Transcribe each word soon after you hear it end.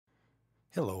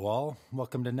Hello, all.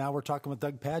 Welcome to Now We're Talking with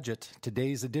Doug Padgett.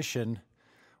 Today's edition,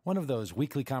 one of those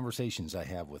weekly conversations I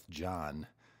have with John,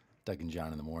 Doug and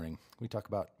John in the morning. We talk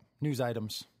about news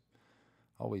items,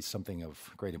 always something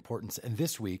of great importance. And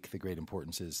this week, the great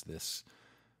importance is this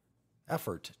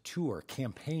effort, tour,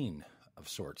 campaign of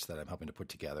sorts that I'm helping to put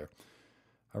together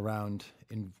around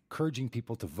encouraging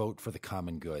people to vote for the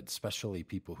common good, especially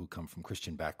people who come from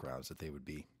Christian backgrounds, that they would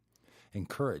be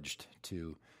encouraged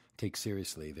to take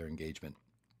seriously their engagement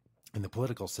in the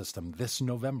political system this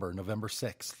November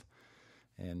 6th.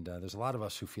 And there's a lot of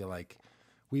us who feel like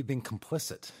we've been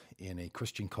complicit in a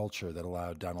Christian culture that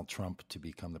allowed Donald Trump to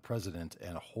become the president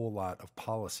and a whole lot of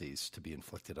policies to be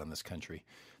inflicted on this country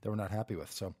that we're not happy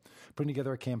with. So putting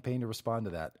together a campaign to respond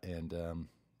to that, and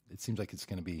it seems like it's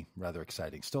going to be rather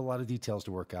exciting. Still a lot of details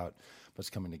to work out, but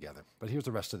it's coming together. But here's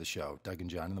the rest of the show. Doug and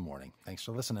John in the morning. Thanks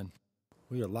for listening.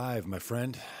 We are live, my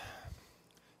friend.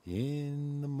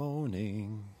 In the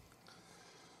morning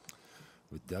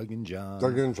with Doug and John.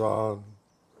 Doug and John.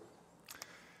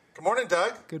 Good morning,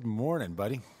 Doug. Good morning,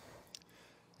 buddy.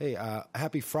 Hey,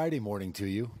 happy Friday morning to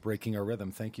you, breaking our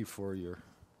rhythm. Thank you for your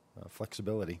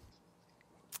flexibility.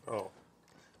 Oh,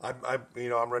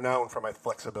 I'm renowned for my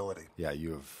flexibility. Yeah,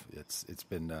 you have. It's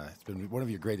been one of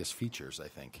your greatest features, I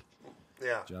think.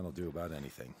 Yeah. John will do about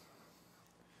anything.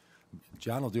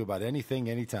 John will do about anything,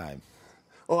 anytime.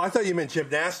 Oh, I thought you meant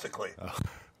gymnastically. Oh,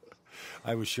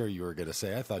 I was sure you were going to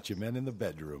say. I thought you meant in the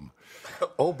bedroom.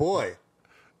 Oh boy,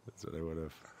 that's what I would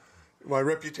have. My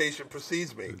reputation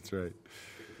precedes me. That's right.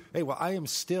 Hey, well, I am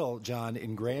still, John,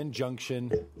 in Grand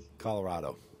Junction,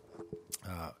 Colorado.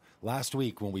 Last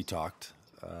week when we talked,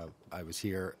 I was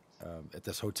here at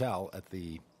this hotel at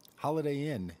the Holiday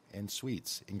Inn and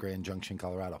Suites in Grand Junction,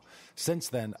 Colorado. Since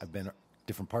then, I've been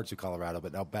different parts of Colorado,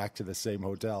 but now back to the same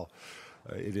hotel.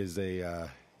 It is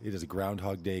a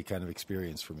Groundhog Day kind of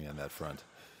experience for me on that front.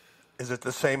 Is it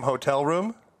the same hotel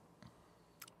room?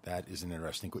 That is an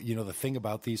interesting. You know the thing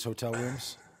about these hotel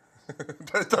rooms?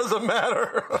 It doesn't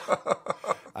matter.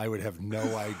 I would have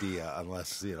no idea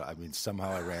unless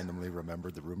somehow I randomly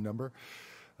remembered the room number.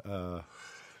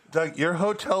 Doug, your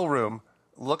hotel room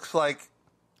looks like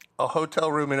a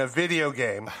hotel room in a video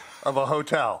game of a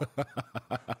hotel.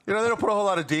 They don't put a whole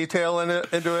lot of detail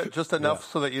into it, just enough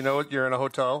so that you know you're in a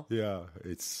hotel. Yeah,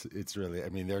 it's really,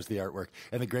 there's the artwork.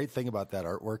 And the great thing about that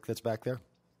artwork that's back there?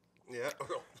 Yeah,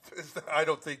 I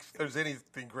don't think there's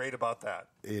anything great about that.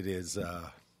 It is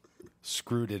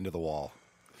screwed into the wall.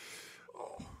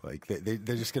 Oh. Like they're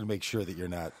just going to make sure that you're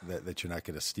not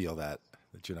going to steal that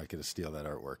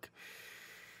artwork.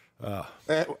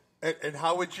 And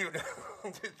how would you?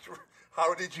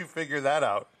 How did you figure that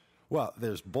out? Well,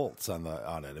 there's bolts on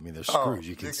it. There's screws.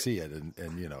 You can see it, and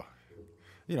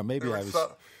maybe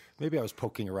I was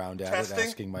poking around at it,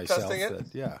 asking myself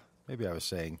that. Maybe I was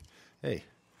saying, hey,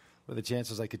 what are the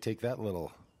chances I could take that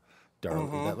little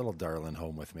darling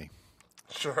home with me?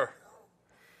 Sure.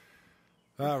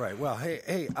 All right. Well,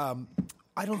 hey.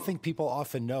 I don't think people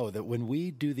often know that when we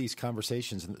do these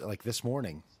conversations like this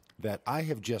morning, that I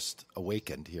have just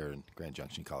awakened here in Grand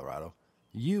Junction, Colorado.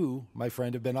 You, my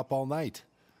friend, have been up all night.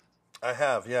 I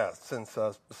have, yeah, since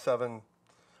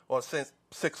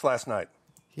 6 last night.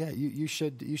 Yeah, you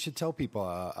should tell people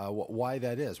why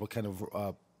that is. What kind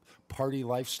of party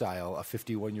lifestyle a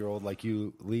 51-year-old like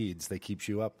you leads that keeps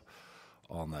you up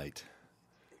all night.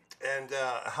 And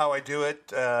how I do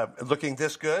it, looking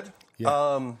this good?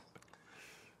 Yeah.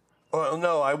 Well,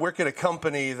 no, I work at a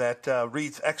company that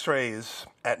reads X-rays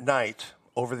at night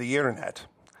over the internet.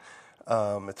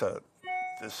 It's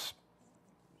this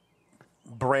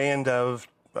brand of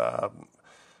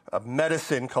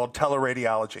medicine called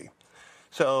teleradiology.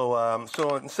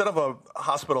 So instead of a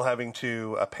hospital having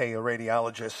to pay a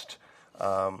radiologist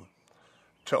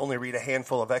to only read a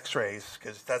handful of X-rays,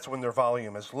 because that's when their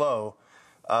volume is low,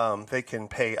 they can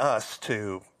pay us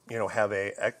to have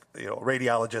a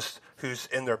radiologist who's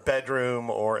in their bedroom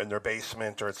or in their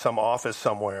basement or at some office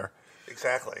somewhere,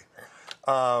 exactly,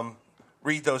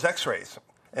 read those X-rays.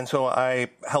 And so I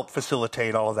help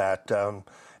facilitate all of that,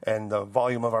 and the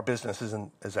volume of our business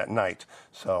is at night.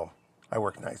 So I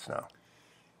work nights now.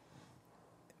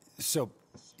 So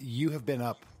you have been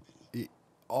up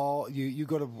you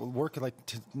go to work at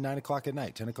 9 o'clock at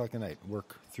night, 10 o'clock at night,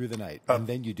 work through the night, and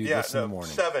then you do this in the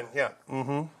morning. 7, yeah.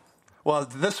 Mm-hmm. Well,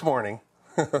 this morning.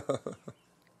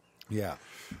 Yeah.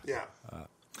 Yeah.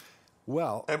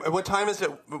 Well, and what time is it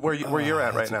where you're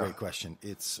at right now? That's a great question.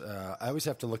 It's I always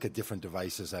have to look at different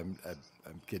devices. I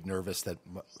get nervous that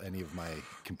any of my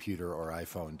computer or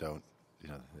iPhone don't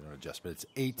adjust. But it's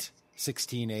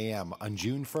 8:16 a.m. on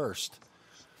June 1st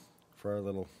for our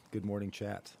little good morning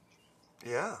chat.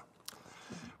 Yeah.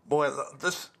 boy,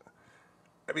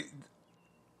 I mean,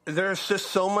 there's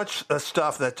just so much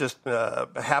stuff that just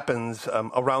happens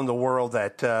around the world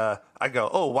that I go,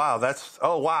 oh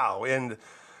wow, and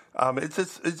it's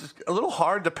just a little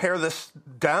hard to pare this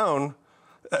down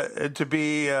to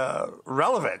be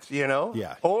relevant,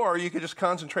 Yeah. Or you could just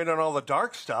concentrate on all the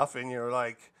dark stuff, and you're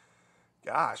like,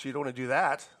 gosh, you don't want to do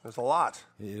that. There's a lot.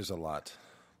 It is a lot.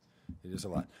 It is a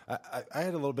lot. I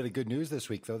had a little bit of good news this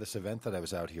week, though. This event that I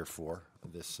was out here for,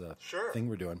 this Sure. thing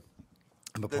we're doing.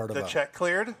 I'm a The, part of the check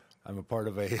cleared? I'm a part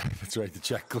of a. That's right. The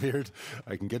check cleared.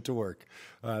 I can get to work.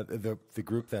 The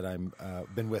group that I'm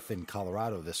been with in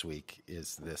Colorado this week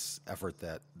is this effort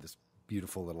that this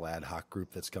beautiful little ad hoc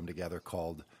group that's come together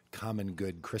called Common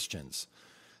Good Christians,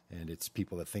 and it's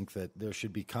people that think that there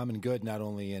should be common good not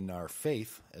only in our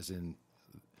faith, as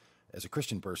a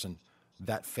Christian person,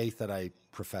 that faith that I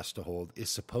profess to hold is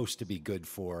supposed to be good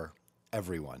for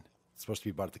everyone. It's supposed to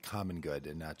be about the common good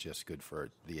and not just good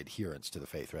for the adherents to the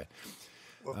faith, right?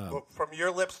 Well, from your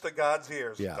lips to God's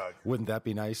ears, Yeah, Doug. wouldn't that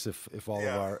be nice if all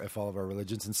of our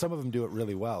religions, and some of them do it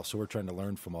really well. So we're trying to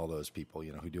learn from all those people,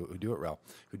 who do it well,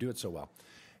 who do it so well.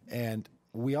 And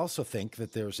we also think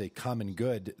that there's a common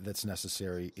good that's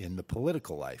necessary in the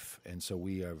political life, and so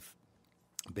we have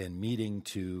been meeting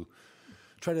to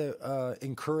try to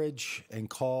encourage and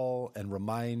call and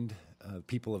remind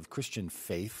people of Christian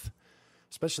faith,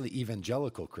 especially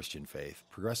evangelical Christian faith,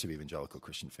 progressive evangelical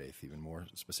Christian faith, even more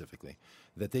specifically,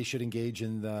 that they should engage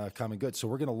in the common good. So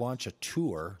we're going to launch a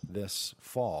tour this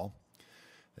fall,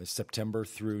 September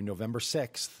through November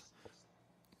 6th,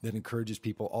 that encourages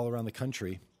people all around the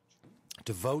country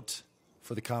to vote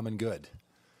for the common good.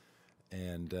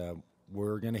 And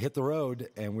we're going to hit the road,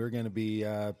 and we're going to be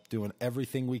doing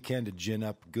everything we can to gin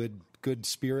up good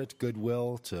spirit,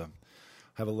 goodwill, to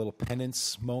have a little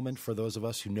penance moment for those of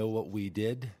us who know what we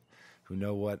did, who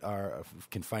know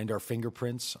can find our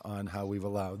fingerprints on how we've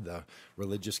allowed the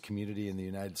religious community in the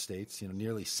United States.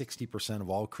 Nearly 60% of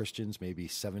all Christians, maybe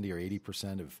 70 or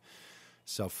 80% of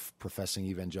self-professing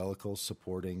evangelicals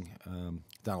supporting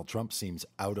Donald Trump seems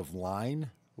out of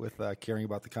line with caring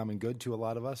about the common good to a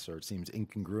lot of us, or it seems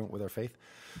incongruent with our faith.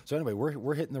 So anyway,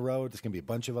 we're hitting the road. There's going to be a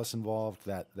bunch of us involved.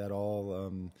 That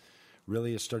all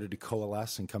really has started to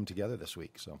coalesce and come together this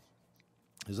week. So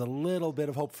there's a little bit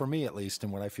of hope for me, at least, in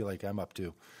what I feel like I'm up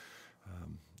to.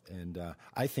 And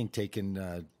I think taking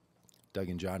Doug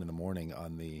and John in the morning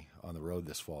on the road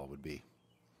this fall would be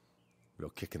a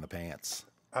real kick in the pants.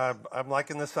 I'm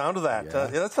liking the sound of that. Yeah.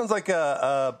 That sounds like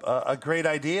a great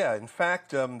idea. In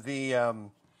fact, the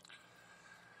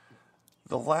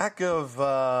lack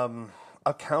of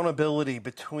accountability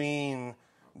between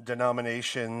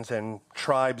denominations and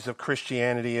tribes of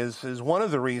Christianity is one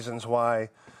of the reasons why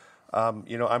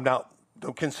don't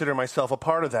consider myself a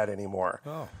part of that anymore.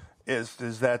 Oh.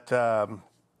 Is that a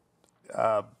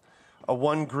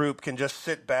one group can just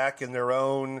sit back in their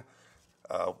own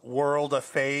world of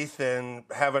faith and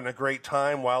having a great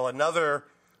time, while another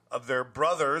of their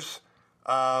brothers,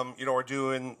 are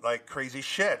doing like crazy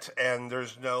shit, and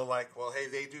there's no well, hey,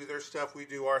 they do their stuff, we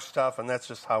do our stuff, and that's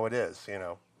just how it is,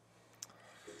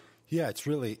 Yeah, it's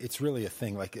really a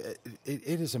thing. Like it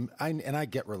is. I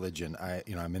get religion.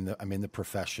 I'm in the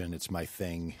profession. It's my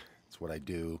thing. It's what I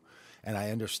do, and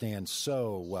I understand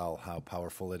so well how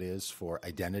powerful it is for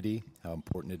identity, how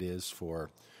important it is for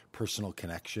personal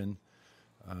connection,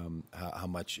 how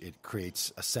much it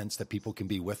creates a sense that people can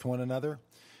be with one another,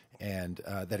 and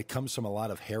that it comes from a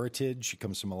lot of heritage. It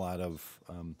comes from a lot of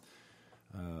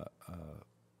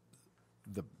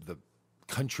the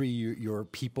country your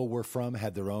people were from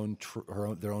had their own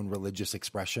religious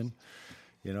expression,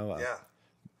 Yeah.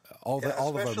 All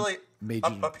of Especially our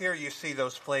major up here, you see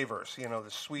those flavors, the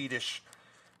Swedish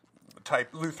type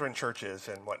Lutheran churches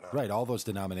and whatnot. right. All those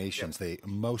denominations,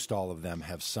 most all of them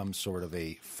have some sort of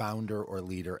a founder or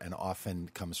leader, and often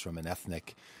comes from an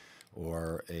ethnic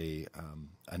or a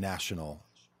national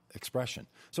expression.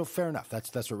 So fair enough.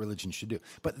 That's what religion should do.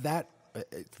 But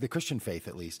the Christian faith,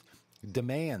 at least,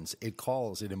 demands, it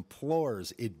calls, it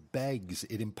implores, it begs,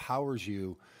 it empowers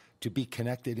you to be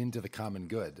connected into the common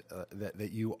good,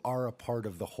 that you are a part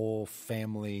of the whole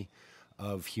family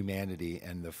of humanity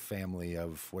and the family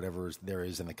of whatever there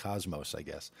is in the cosmos, I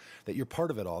guess, that you're part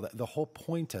of it all. The whole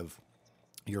point of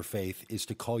your faith is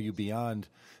to call you beyond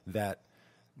that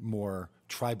more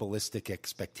tribalistic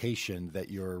expectation that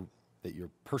your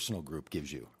personal group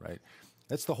gives you, right?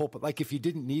 That's the whole. Like, if you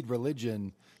didn't need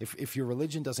religion, if your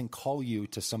religion doesn't call you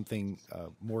to something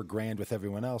more grand with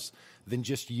everyone else, then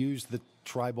just use the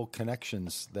tribal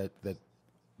connections that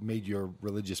made your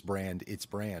religious brand its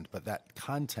brand. But that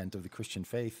content of the Christian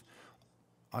faith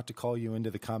ought to call you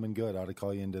into the common good, ought to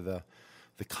call you into the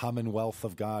commonwealth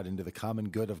of God, into the common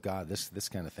good of God, this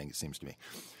kind of thing, it seems to me.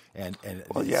 And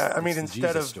well, yeah, I mean, it's the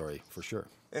instead Jesus of story, for sure.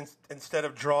 Instead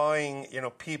of drawing,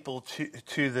 people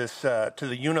to this to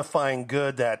the unifying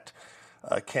good that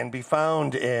can be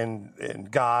found in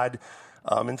God,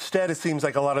 instead it seems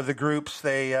like a lot of the groups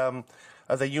they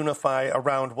unify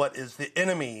around what is the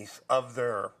enemies of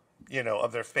their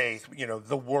faith,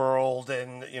 the world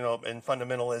and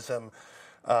fundamentalism,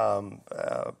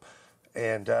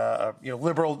 and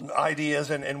liberal ideas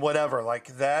and whatever.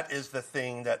 Like that is the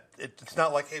thing that it's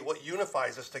not like, hey, what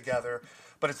unifies us together,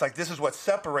 but it's like this is what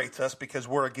separates us because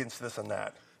we're against this and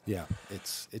that. Yeah,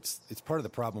 it's part of the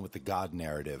problem with the God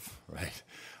narrative, right?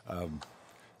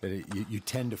 That you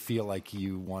tend to feel like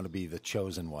you want to be the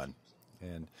chosen one,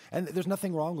 and there's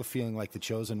nothing wrong with feeling like the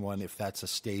chosen one if that's a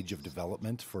stage of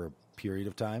development for a period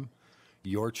of time.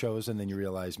 You're chosen, then you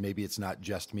realize maybe it's not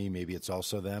just me, maybe it's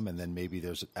also them, and then maybe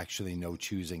there's actually no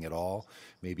choosing at all.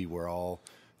 Maybe we're all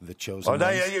the chosen ones.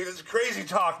 It's crazy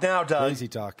talk now, Doug. Crazy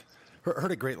talk.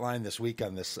 Heard a great line this week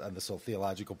on this whole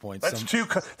theological point. That's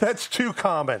too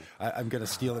common. I'm going to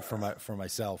steal it for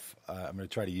myself. I'm going to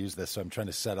try to use this. So I'm trying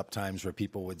to set up times where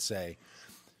people would say,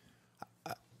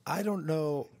 I don't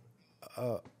know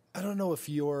if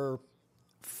you're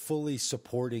fully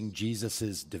supporting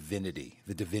Jesus's divinity,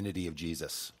 the divinity of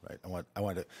Jesus, right? I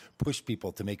want to push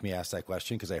people to make me ask that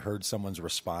question because I heard someone's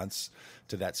response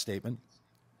to that statement.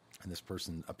 And this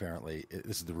person apparently,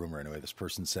 this is the rumor anyway, this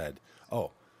person said,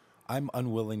 "Oh, I'm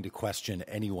unwilling to question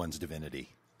anyone's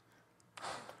divinity."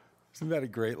 Isn't that a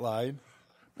great line?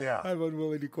 Yeah. I'm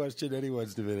unwilling to question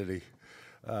anyone's divinity.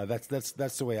 That's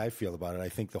the way I feel about it. I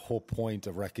think the whole point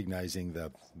of recognizing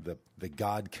the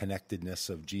God connectedness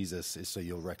of Jesus is so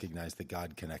you'll recognize the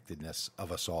God connectedness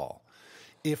of us all.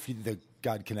 If the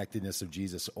God connectedness of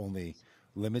Jesus only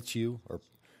limits you or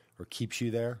keeps you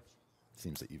there, it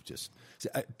seems that you've just,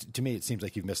 to me, it seems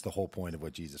like you've missed the whole point of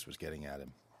what Jesus was getting at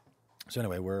him. So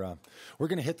anyway, we're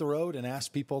going to hit the road and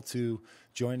ask people to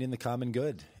join in the common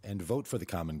good and vote for the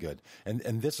common good.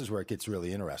 And this is where it gets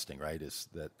really interesting, right? Is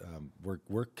that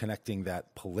we're connecting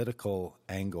that political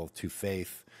angle to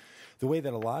faith, the way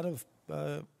that a lot of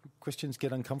Christians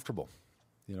get uncomfortable,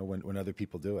 when other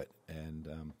people do it.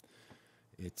 And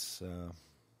it's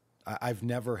I've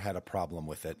never had a problem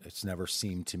with it. It's never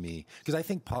seemed to me because I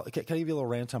think can I give you a little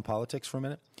rant on politics for a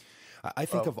minute? I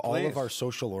think of all of our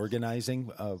social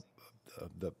organizing.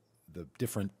 The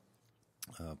different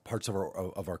parts of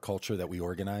our culture that we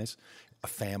organize. A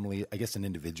family, I guess an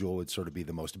individual would sort of be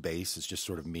the most base. It's just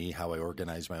sort of me, how I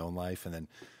organize my own life. And then,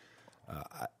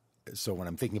 so when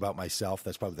I'm thinking about myself,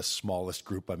 that's probably the smallest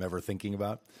group I'm ever thinking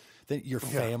about. Then your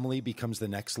family becomes the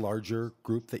next larger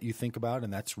group that you think about,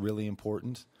 and that's really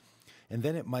important. And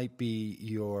then it might be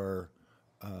your,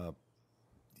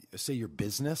 say your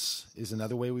business is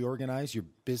another way we organize. Your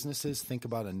businesses, think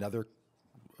about another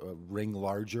ring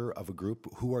larger of a group.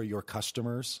 Who are your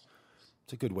customers?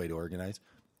 It's a good way to organize.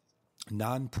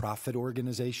 Nonprofit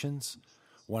organizations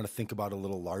want to think about a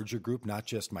little larger group, not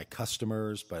just my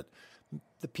customers, but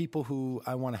the people who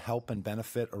I want to help and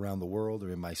benefit around the world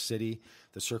or in my city.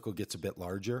 The circle gets a bit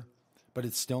larger, but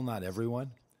it's still not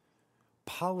everyone.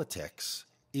 Politics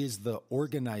is the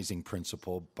organizing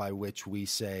principle by which we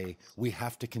say we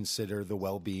have to consider the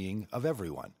well-being of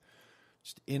everyone.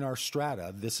 In our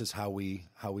strata, this is how we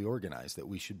organize, that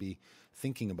we should be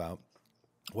thinking about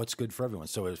what's good for everyone.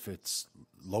 So if it's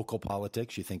local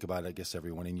politics, you think about, I guess,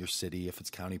 everyone in your city. If it's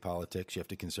county politics, you have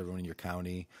to consider everyone in your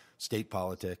county. State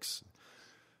politics,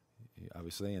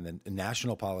 obviously. And then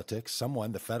national politics,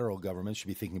 the federal government should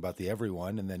be thinking about the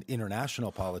everyone. And then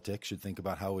international politics should think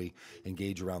about how we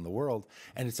engage around the world.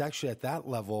 And it's actually at that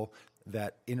level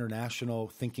that international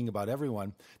thinking about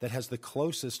everyone that has the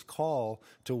closest call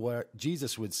to what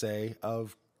Jesus would say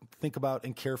of think about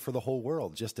and care for the whole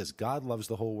world. Just as God loves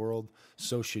the whole world,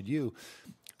 so should you.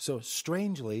 So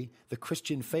strangely, the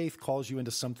Christian faith calls you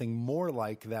into something more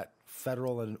like that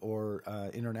federal or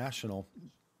international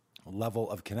level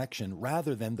of connection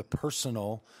rather than the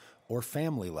personal or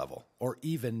family level or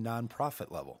even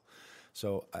nonprofit level.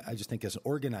 So I just think as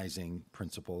organizing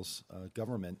principles,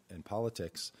 government and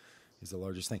politics is the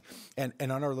largest thing. And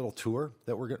on our little tour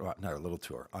that we're going, well, not our little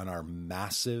tour, on our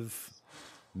massively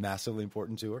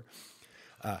important tour.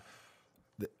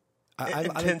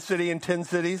 10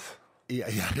 cities? Yeah,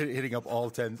 hitting up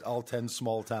all 10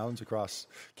 small towns across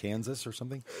Kansas or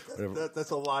something.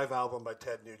 That's a live album by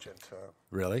Ted Nugent.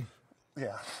 Really?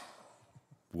 Yeah.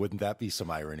 Wouldn't that be some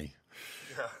irony?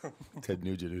 Yeah. Ted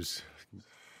Nugent, who's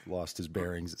lost his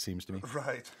bearings, it seems to me.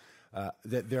 Right.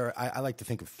 I like to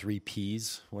think of 3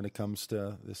 Ps when it comes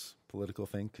to this political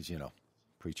thing because,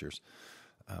 preachers.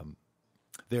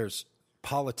 There's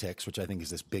politics, which I think is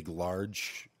this big,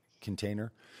 large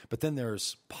container. But then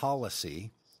there's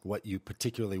policy, what you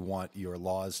particularly want your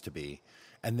laws to be,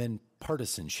 and then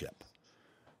partisanship,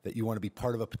 that you want to be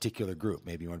part of a particular group.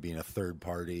 Maybe you want to be in a third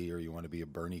party, or you want to be a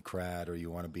Bernie-crat, or you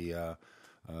want to be a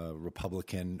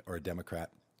Republican or a Democrat.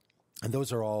 And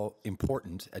those are all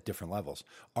important at different levels.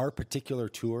 Our particular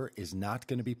tour is not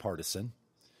going to be partisan.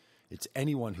 It's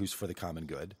anyone who's for the common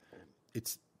good.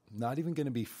 It's not even going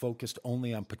to be focused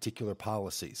only on particular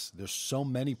policies. There's so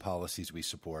many policies we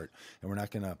support, and we're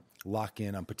not going to lock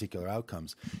in on particular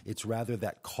outcomes. It's rather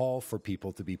that call for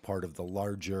people to be part of the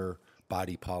larger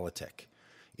body politic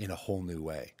in a whole new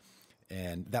way.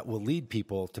 And that will lead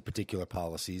people to particular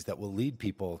policies, that will lead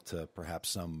people to perhaps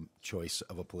some choice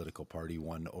of a political party,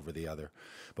 one over the other.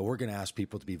 But we're going to ask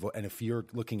people to be and if you're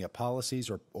looking at policies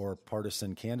or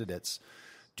partisan candidates,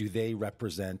 do they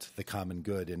represent the common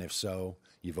good? And if so,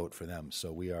 you vote for them.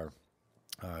 So we are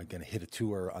going to hit a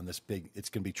tour on this big. It's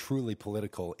going to be truly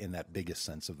political in that biggest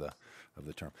sense of the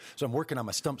term. So I'm working on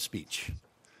my stump speech.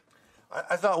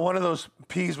 I thought one of those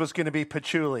P's was going to be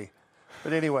patchouli,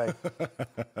 but anyway.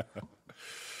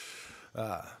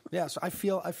 So I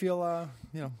feel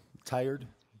tired,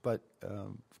 but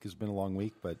because it's been a long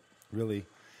week, but really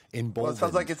emboldened. Well, it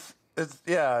sounds like it's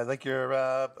like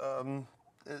you're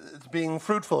it's being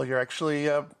fruitful. You're actually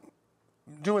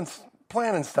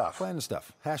planning stuff.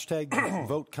 Hashtag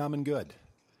vote common good.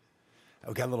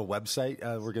 We got a little website.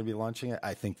 We're going to be launching it.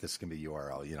 I think this is going to be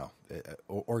URL.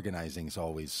 Organizing is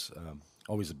always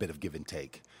a bit of give and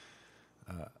take.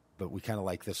 But we kind of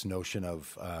like this notion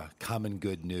of common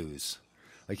good news.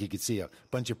 Like you could see a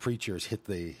bunch of preachers hit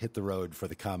the road for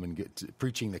the common good,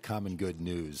 preaching the common good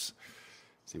news.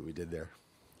 See what we did there?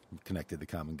 We connected the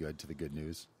common good to the good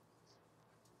news.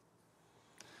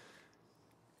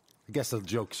 I guess the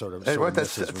joke sort of.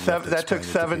 That took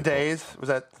 7 days. Was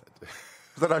that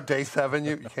on day 7?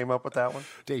 You came up with that one?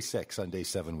 Day 6. On day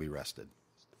 7, we rested.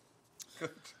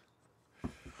 Good.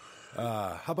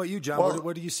 How about you, John? Well,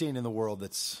 what are you seeing in the world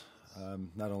that's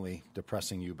not only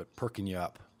depressing you but perking you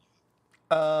up?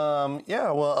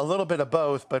 A little bit of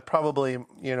both, but probably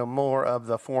more of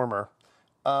the former.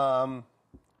 Well,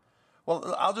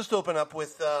 I'll just open up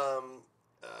with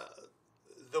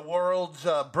the world's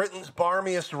Britain's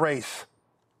barmiest race.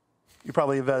 You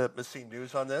probably have seen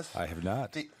news on this. I have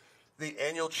not. The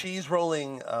annual cheese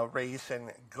rolling race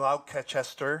in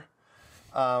Gloucester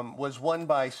was won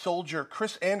by soldier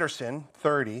Chris Anderson,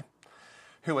 30,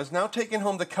 who has now taken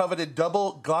home the coveted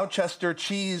double Gloucester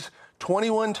cheese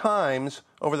 21 times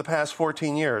over the past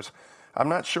 14 years. I'm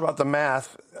not sure about the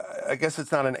math. I guess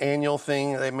it's not an annual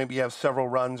thing. They maybe have several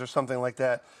runs or something like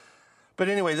that. But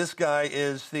anyway, this guy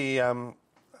is the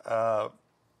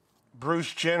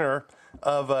Bruce Jenner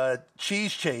of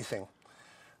cheese chasing.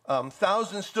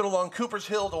 Thousands stood along Cooper's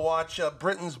Hill to watch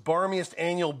Britain's barmiest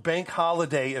annual bank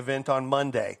holiday event on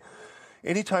Monday.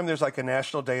 Anytime there's like a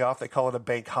national day off, they call it a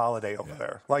bank holiday over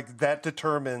there. Like that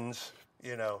determines,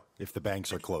 if the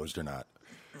banks are closed or not.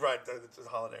 Right, it's a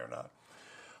holiday or not.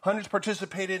 Hundreds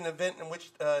participated in an event in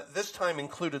which this time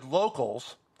included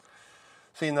locals.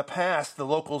 See, in the past, the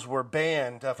locals were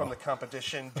banned from the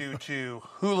competition due to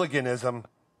hooliganism.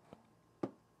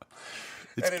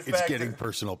 It's getting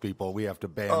personal, people. We have to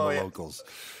ban the locals.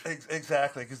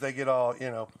 Exactly, because they get all,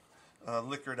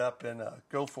 liquored up and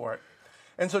go for it.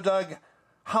 And so, Doug,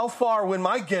 how far when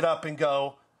my get up and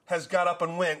go has got up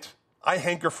and went, I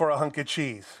hanker for a hunk of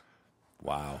cheese.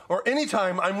 Wow. Or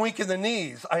anytime I'm weak in the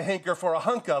knees, I hanker for a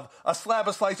hunk of, a slab,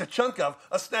 a slice, a chunk of,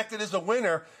 a snack that is a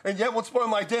winner, and yet won't spoil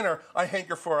my dinner, I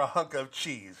hanker for a hunk of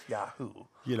cheese. Yahoo.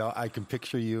 I can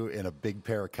picture you in a big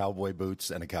pair of cowboy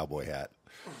boots and a cowboy hat.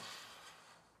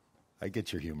 I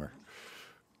get your humor.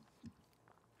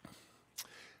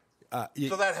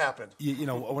 So that happened.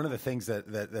 One of the things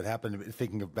that happened,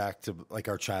 thinking back to like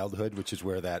our childhood, which is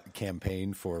where that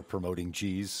campaign for promoting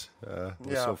cheese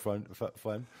was so fun.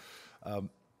 I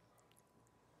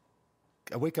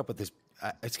wake up with this.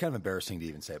 It's kind of embarrassing to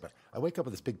even say, but I wake up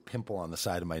with this big pimple on the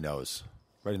side of my nose,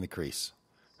 right in the crease.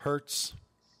 Hurts.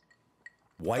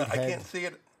 Whitehead. I can't see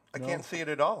it. I can't see it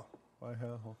at all.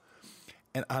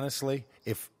 And honestly,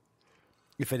 if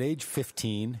at age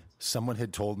 15, someone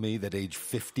had told me that age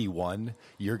 51,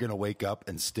 you're going to wake up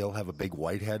and still have a big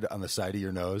whitehead on the side of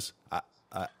your nose,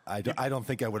 I don't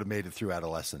think I would have made it through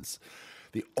adolescence.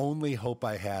 The only hope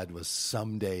I had was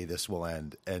someday this will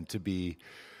end, and to be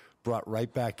brought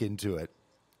right back into it.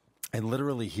 And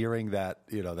literally hearing that,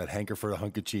 that hanker for a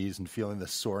hunk of cheese and feeling the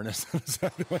soreness on the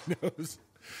side of my nose,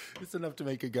 it's enough to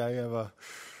make a guy have a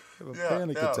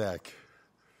panic attack.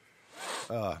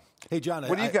 Hey, John,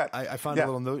 What do you got? I found a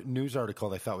little news article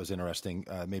that I thought was interesting.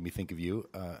 Made me think of you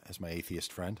as my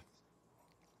atheist friend,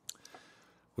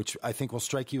 which I think will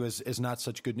strike you as not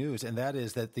such good news, and that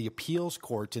is that the appeals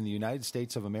court in the United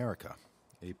States of America,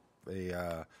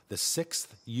 the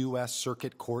Sixth U.S.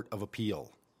 Circuit Court of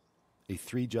Appeal, a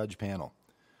 3-judge panel,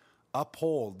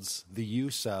 upholds the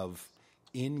use of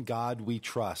 "In God We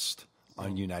Trust"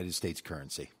 on United States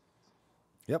currency.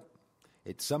 Yep.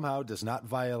 It somehow does not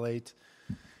violate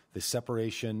the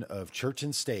separation of church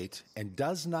and state and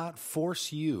does not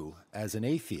force you as an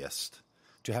atheist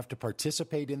to have to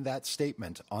participate in that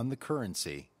statement on the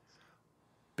currency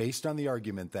based on the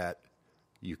argument that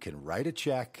you can write a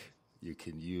check, you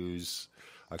can use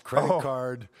a credit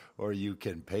card, or you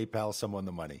can PayPal someone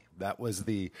the money. That's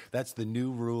the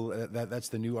new rule. That's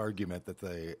the new argument that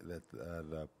the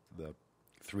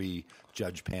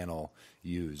 3-judge panel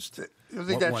used. You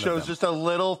think that shows just a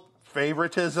little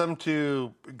favoritism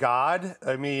to God?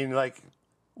 I mean, like,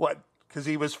 what? Because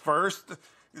he was first?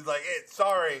 He's like, hey,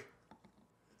 sorry,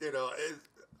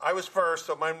 I was first,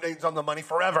 so my name's on the money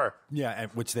forever. Yeah,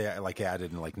 which they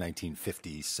added in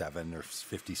 1957 or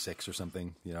 56 or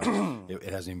something. It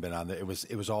hasn't even been on there. It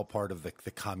was all part of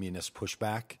the communist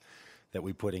pushback that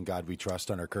we put "In God We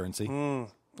Trust" on our currency.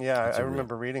 Yeah, I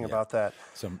remember reading about that.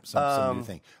 Some new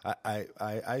thing.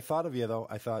 I thought of you though.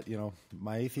 I thought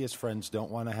my atheist friends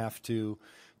don't want to have to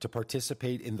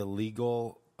participate in the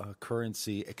legal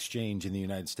currency exchange in the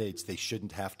United States. They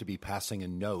shouldn't have to be passing a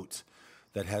note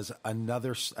that has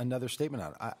another statement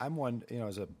on it. I'm one,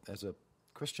 as a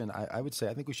Christian, I would say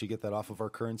I think we should get that off of our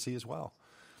currency as well.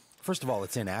 First of all,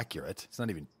 it's inaccurate. It's not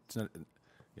even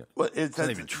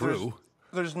true.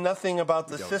 There's nothing about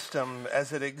the system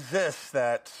as it exists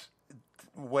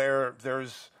where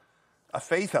there's a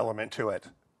faith element to it.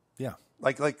 Yeah,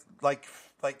 like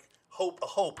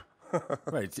hope.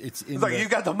 Right. It's like you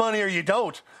got the money or you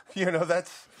don't.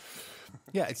 That's.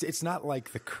 Yeah, it's not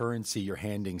like the currency you're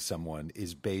handing someone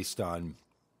is based on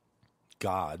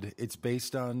God. It's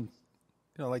based on,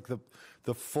 like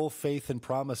the full faith and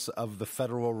promise of the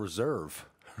Federal Reserve,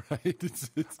 right?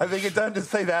 I think it does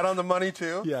say that on the money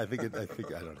too. Yeah, I think I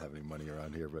don't have any money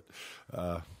around here, but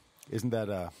isn't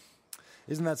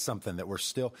that something that we're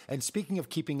still? And speaking of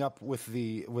keeping up with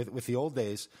the old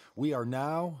days, we are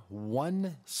now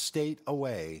one state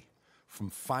away from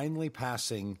finally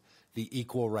passing the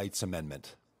Equal Rights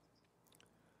Amendment.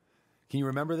 Can you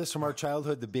remember this from our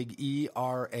childhood, the big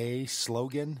ERA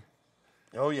slogan?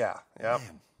 Oh, yeah. Yeah.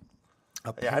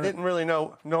 I didn't really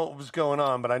know what was going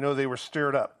on, but I know they were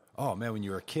stirred up. Oh, man, when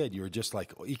you were a kid, you were just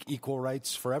like equal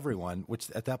rights for everyone,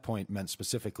 which at that point meant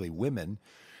specifically women.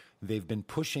 They've been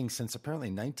pushing since apparently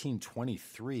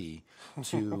 1923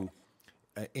 to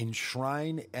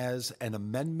enshrine as an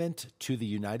amendment to the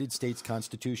United States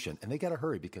Constitution. And they got to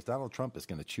hurry because Donald Trump is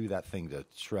going to chew that thing to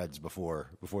shreds before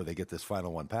they get this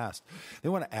final one passed. They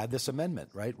want to add this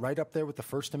amendment, right up there with the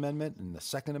First Amendment and the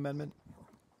Second Amendment.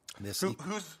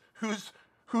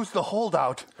 Who's the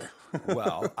holdout?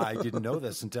 Well, I didn't know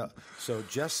this until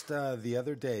just the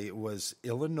other day it was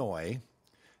Illinois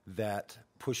that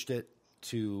pushed it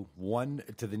to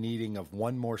the needing of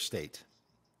one more state.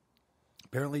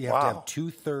 Apparently, you have to have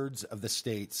 2/3 of the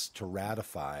states to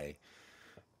ratify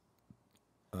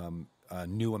a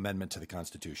new amendment to the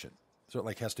Constitution. So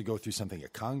it has to go through something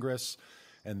at Congress,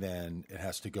 and then it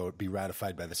has to be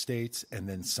ratified by the states, and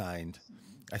then signed.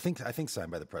 I think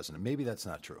signed by the president. Maybe that's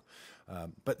not true,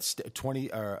 but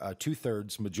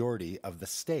 2/3 majority of the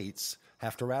states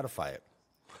have to ratify it.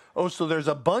 Oh, so there's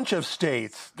a bunch of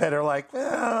states that are like,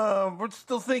 we're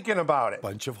still thinking about it.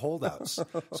 Bunch of holdouts.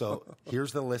 So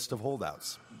here's the list of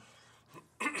holdouts.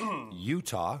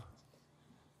 Utah,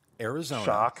 Arizona.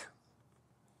 Shock.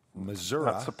 Missouri.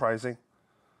 Not surprising.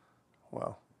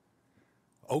 Well.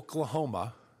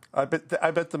 Oklahoma. I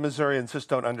bet the Missourians just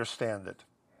don't understand it.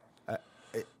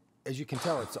 As you can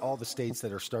tell, it's all the states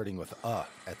that are starting with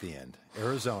at the end.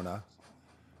 Arizona,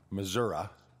 Missouri.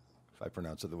 I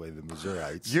pronounce it the way the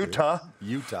Missourites Utah,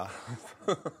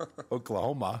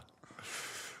 Oklahoma,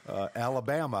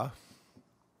 Alabama,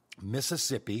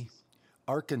 Mississippi,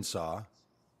 Arkansas,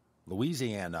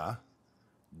 Louisiana,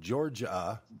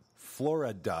 Georgia,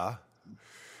 Florida.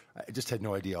 I just had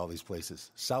no idea all these places.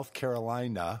 South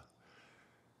Carolina,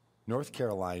 North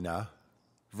Carolina,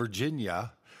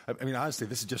 Virginia. I mean, honestly,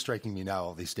 this is just striking me now,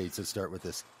 all these states that start with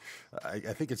this. I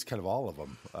think it's kind of all of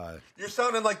them. You're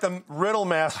sounding like the riddle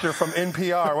master from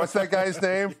NPR. What's that guy's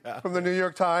name from the New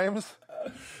York Times?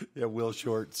 Yeah, Will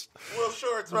Shortz. Will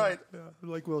Shortz, right. Yeah,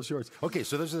 like Will Shortz. Okay,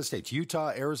 so those are the states. Utah,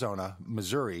 Arizona,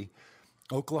 Missouri,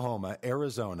 Oklahoma,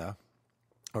 Arizona,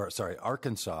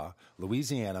 Arkansas,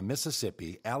 Louisiana,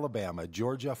 Mississippi, Alabama,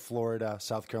 Georgia, Florida,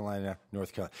 South Carolina,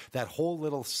 North Carolina. That whole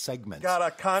little segment. Got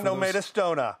a condo made of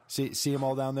Stona. See them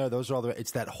all down there? Those are all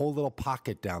it's that whole little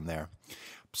pocket down there.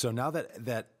 So now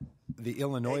that the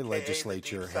Illinois AKA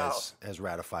legislature has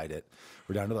ratified it,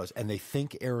 we're down to those. And they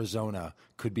think Arizona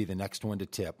could be the next one to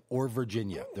tip, or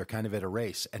Virginia. They're kind of at a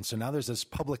race. And so now there's this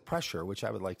public pressure, which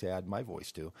I would like to add my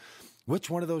voice to. Which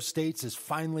one of those states is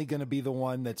finally going to be the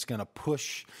one that's going to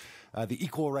push the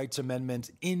Equal Rights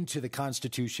Amendment into the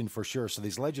Constitution for sure? So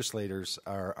these legislators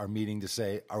are meeting to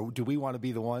say, do we want to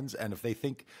be the ones? And if they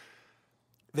think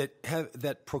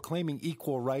that proclaiming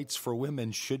equal rights for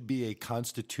women should be a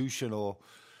constitutionally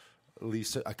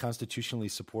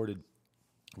supported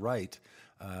right,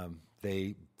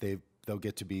 they'll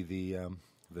get to be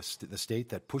the state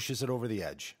that pushes it over the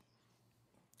edge.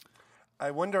 I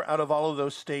wonder, out of all of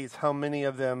those states, how many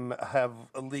of them have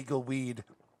illegal weed?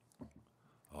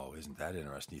 Oh, isn't that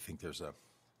interesting? You think there's a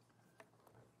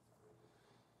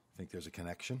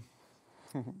connection?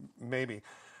 Maybe.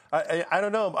 I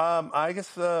don't know. I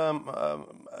guess my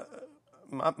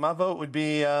vote would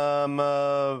be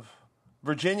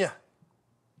Virginia.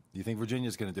 You think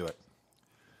Virginia's going to do it?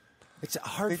 It's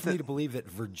hard for me to believe that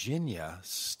Virginia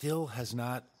still has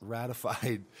not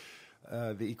ratified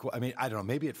the equal. I mean, I don't know.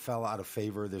 Maybe it fell out of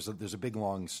favor. There's a big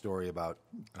long story about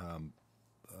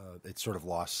it sort of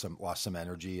lost some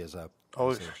energy as a.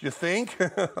 Oh, you think?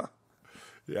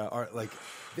 Yeah.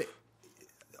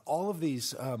 All of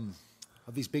these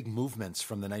big movements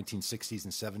from the 1960s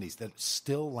and 70s that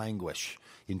still languish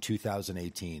in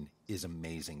 2018 is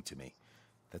amazing to me.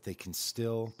 That they can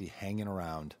still be hanging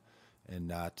around and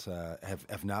not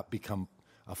have not become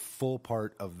a full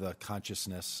part of the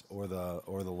consciousness or the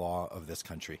law of this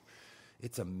country.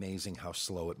 It's amazing how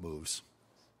slow it moves.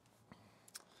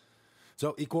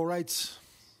 So equal rights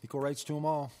to them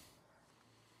all.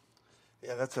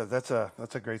 Yeah, that's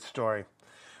a great story.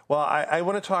 Well, I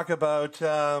want to talk about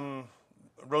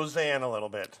Roseanne a little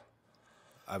bit.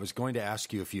 I was going to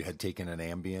ask you if you had taken an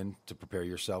Ambien to prepare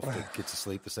yourself to get to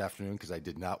sleep this afternoon, because I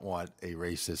did not want a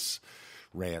racist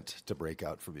rant to break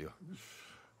out from you.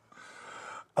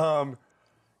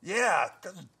 Yeah,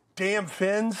 those damn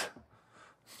Finns.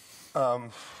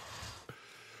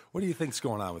 What do you think's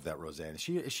going on with that, Roseanne? Is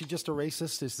she just a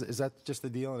racist? Is that just the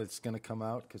deal, and it's going to come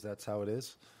out because that's how it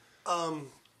is?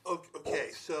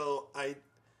 Okay, so I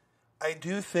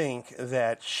do think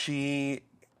that she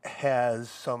has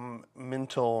some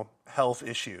mental health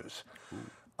issues.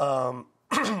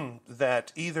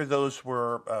 That either those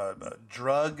were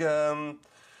drug,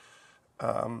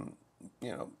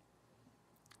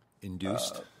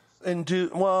 induced.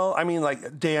 Well, I mean,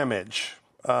 like damage,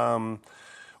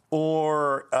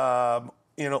 or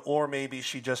maybe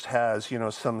she just has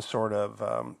some sort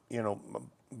of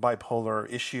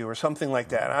bipolar issue or something like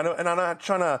that. And I'm not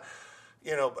trying to,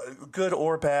 good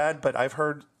or bad, but I've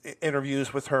heard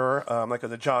interviews with her, like on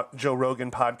the Joe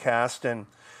Rogan podcast,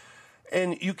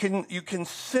 and you can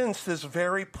sense this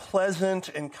very pleasant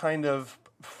and kind of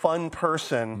fun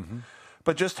person, mm-hmm.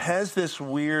 but just has this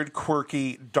weird,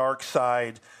 quirky, dark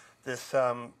side, this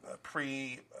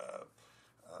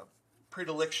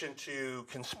predilection to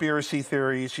conspiracy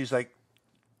theories. She's like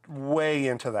way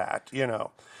into that,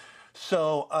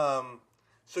 So,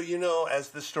 as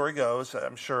the story goes,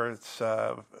 I'm sure it's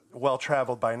well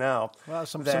traveled by now. Well,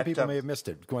 some people may have missed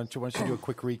it. Why don't you do a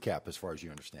quick recap as far as you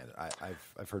understand it?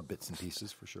 I've heard bits and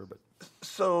pieces for sure, but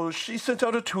so she sent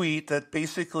out a tweet that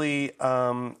basically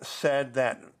said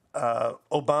that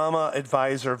Obama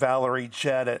advisor Valerie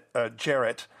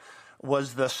Jarrett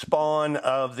was the spawn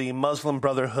of the Muslim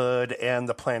Brotherhood and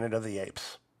the Planet of the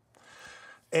Apes.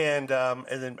 And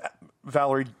then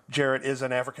Valerie Jarrett is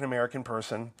an African American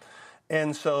person,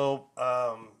 and so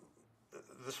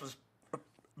this was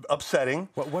upsetting.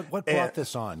 What brought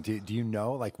this on? Do you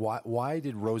know? Like, why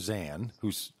did Roseanne,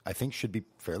 who's I think should be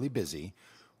fairly busy,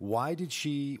 why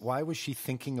was she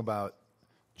thinking about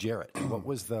Jarrett? What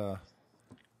was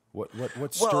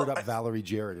what stirred up Valerie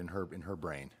Jarrett in her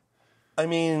brain? I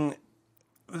mean,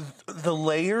 the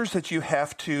layers that you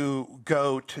have to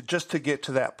go to just to get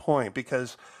to that point,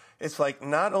 because it's like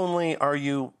not only are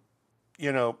you,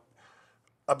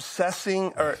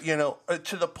 obsessing or,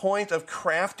 to the point of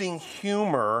crafting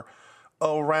humor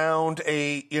around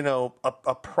a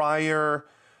prior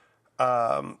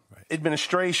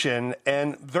administration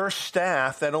and their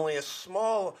staff that only a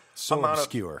small amount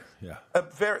obscure. Yeah.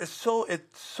 It's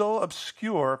so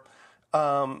obscure.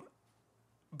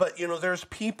 But, there's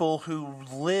people who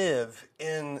live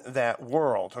in that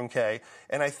world, okay?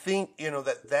 And I think,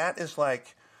 that is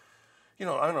like,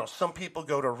 I don't know. Some people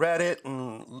go to Reddit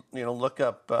and look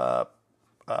up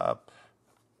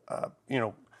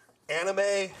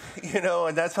anime,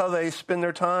 and that's how they spend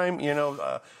their time,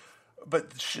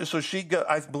 But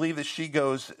I believe that she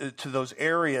goes to those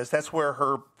areas. That's where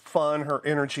her fun, her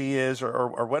energy is,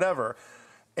 or whatever.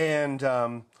 And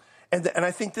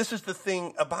I think this is the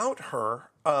thing about her,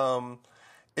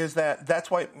 is that's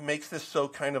why it makes this so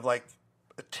kind of like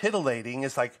titillating.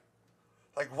 Is like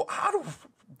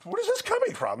what is this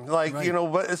coming from? Like,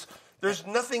 right. There's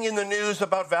nothing in the news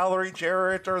about Valerie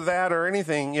Jarrett or that or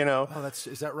anything, Oh,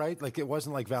 is that right? Like, it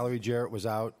wasn't like Valerie Jarrett was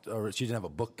out, or she didn't have a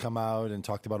book come out and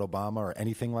talked about Obama or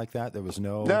anything like that. There was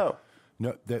no.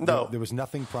 There was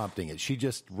nothing prompting it. She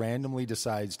just randomly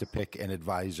decides to pick an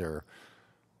advisor.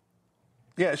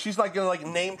 Yeah, she's like going to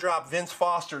name drop Vince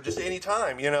Foster just any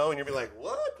time, and you'll be like,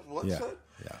 what? What's that?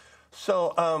 Yeah.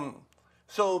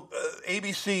 So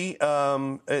ABC,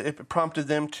 it prompted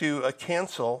them to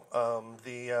cancel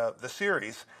the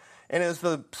series, and it's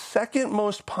the second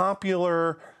most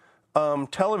popular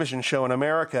television show in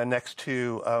America, next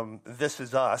to This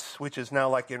Is Us, which is now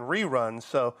like in reruns.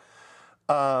 So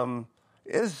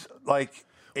is like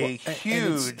a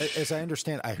huge. As I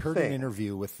understand, I heard an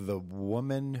interview with the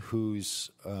woman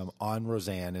who's on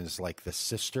Roseanne, is like the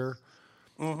sister,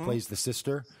 plays the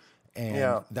sister.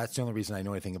 And that's the only reason I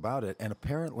know anything about it. And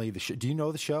apparently, do you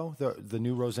know the show, the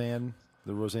new Roseanne,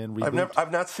 the Roseanne reboot?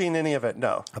 I've not seen any of it.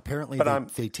 No. Apparently,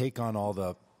 they take on all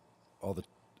the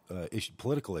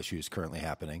political issues currently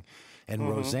happening, and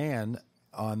Roseanne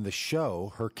on the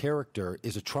show, her character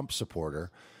is a Trump supporter,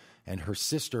 and her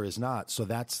sister is not. So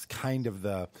that's kind of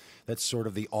that's sort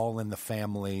of the all in the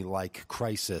family like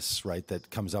crisis, right? That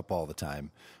comes up all the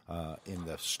time in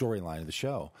the storyline of the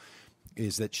show.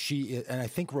 Is that and I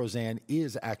think Roseanne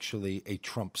is actually a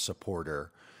Trump supporter.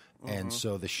 And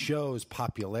so the show's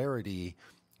popularity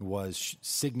was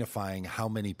signifying how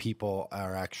many people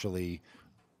are actually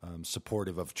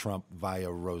supportive of Trump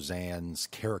via Roseanne's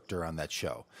character on that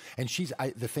show. And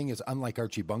the thing is, unlike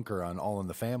Archie Bunker on All in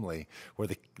the Family, where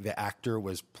the actor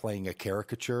was playing a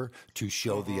caricature to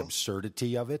show the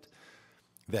absurdity of it,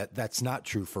 that's not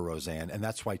true for Roseanne, and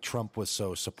that's why Trump was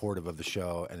so supportive of the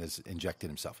show and has injected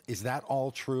himself. Is that all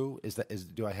true?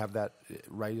 Do I have that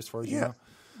right as far as you know?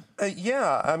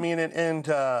 Yeah, I mean, and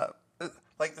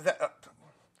like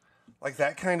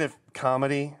that kind of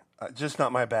comedy, just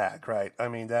not my bag, right? I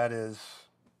mean, that is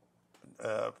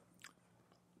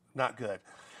not good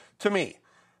to me.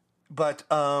 But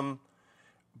I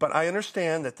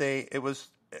understand that it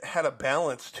had a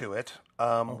balance to it.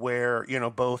 Where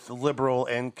both liberal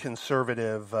and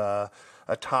conservative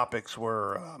topics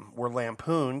were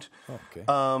lampooned. Okay.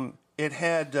 It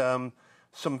had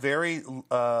some very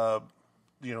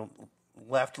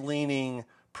left-leaning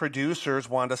producers.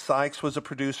 Wanda Sykes was a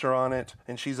producer on it,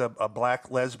 and she's a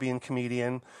black lesbian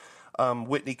comedian.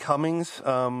 Whitney Cummings,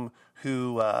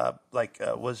 who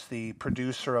was the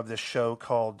producer of this show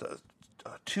called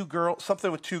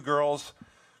something with two girls.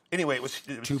 Anyway, it was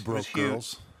Two Broke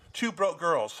Girls. Two Broke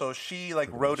Girls. So she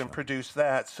wrote and produced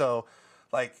that. So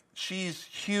she's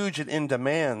huge and in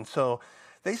demand. So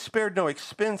they spared no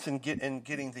expense in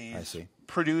getting these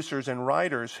producers and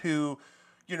writers who,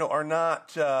 are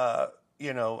not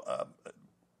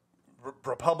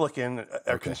Republican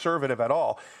or conservative at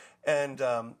all. And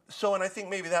and I think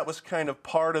maybe that was kind of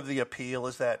part of the appeal,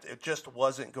 is that it just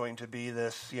wasn't going to be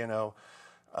this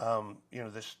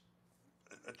this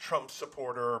Trump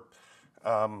supporter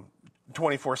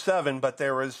 24/7, but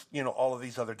there was, all of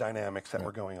these other dynamics that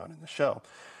were going on in the show.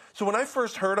 So when I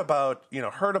first heard about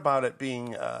it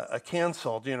being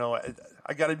canceled,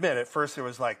 I got to admit, at first it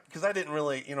was because I didn't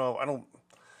really, I don't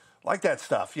like that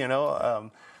stuff, and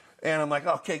I'm like,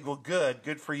 okay, well,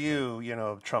 good for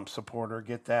you, Trump supporter,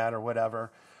 get that or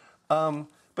whatever.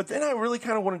 But then I really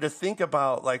kind of wanted to think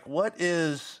about what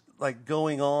is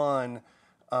going on.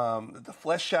 To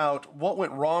flesh out what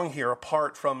went wrong here,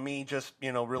 apart from me just,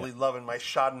 really loving my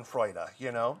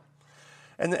Schadenfreude,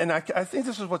 And I think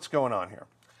this is what's going on here.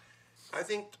 I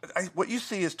think what you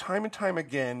see is time and time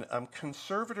again,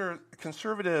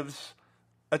 conservatives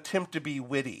attempt to be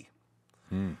witty.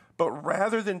 But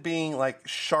rather than being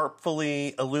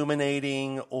sharply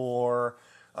illuminating or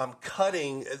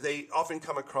cutting, they often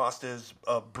come across as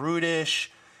brutish.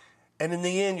 And in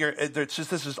the end, this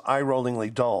is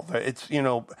eye-rollingly dull. It's,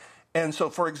 and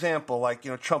so, for example,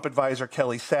 Trump advisor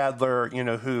Kelly Sadler,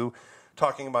 who,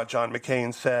 talking about John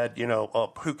McCain, said,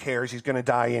 who cares? He's going to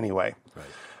die anyway. Right.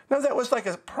 Now, that was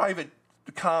a private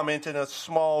comment in a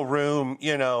small room,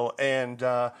 and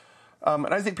I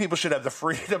think people should have the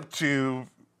freedom to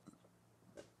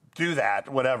do that,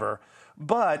 whatever.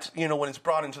 But, when it's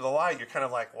brought into the light, you're kind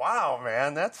of like, wow,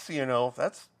 man, that's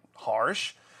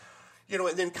harsh.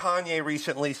 And then Kanye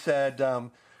recently said,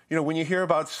 when you hear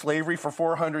about slavery for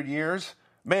 400 years,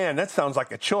 man, that sounds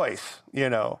like a choice,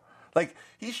 Like,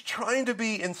 he's trying to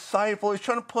be insightful. He's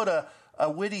trying to put a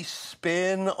witty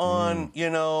spin on,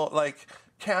 like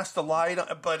cast a light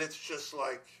on, but it's just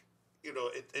like,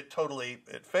 it totally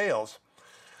fails.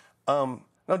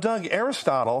 Now, Doug,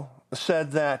 Aristotle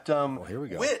said that here we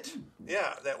go.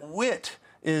 wit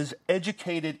is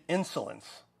educated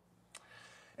insolence.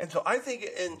 And so I think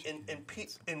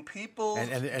in people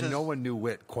and no one knew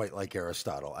wit quite like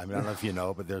Aristotle. I mean, I don't know if you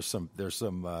know, but there's some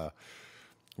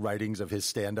writings of his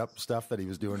stand-up stuff that he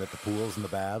was doing at the pools and the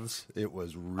baths. It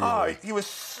was really... he was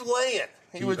slaying.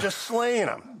 He was just slaying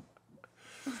them.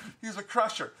 He was a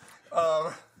crusher.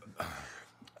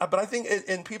 But I think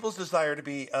in people's desire to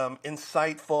be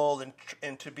insightful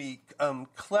and to be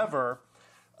clever,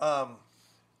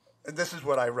 this is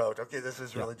what I wrote. Okay, this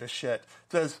is really just shit.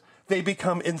 It says, they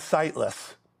become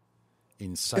insightless.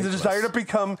 Insightless. The desire to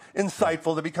become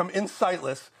insightful, to become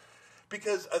insightless,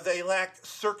 because they lack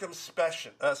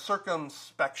circumspection.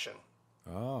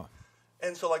 Oh.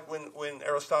 And so, like when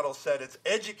Aristotle said it's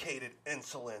educated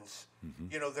insolence,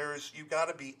 you've got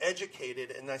to be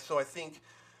educated. And so I think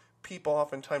people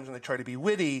oftentimes when they try to be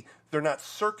witty, they're not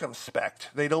circumspect.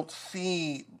 They don't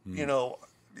see,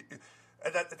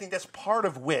 I think that's part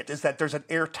of wit, is that there's an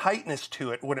airtightness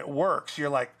to it when it works. You're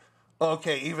like,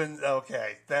 okay,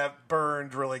 that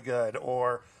burned really good,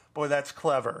 or boy, that's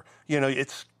clever.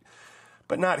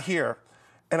 But not here.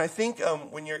 And I think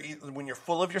when you're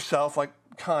full of yourself, like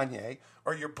Kanye,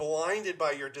 or you're blinded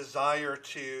by your desire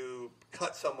to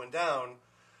cut someone down,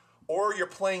 or you're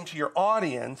playing to your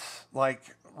audience, like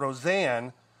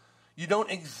Roseanne, you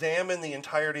don't examine the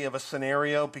entirety of a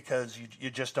scenario because you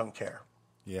just don't care.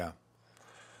 Yeah.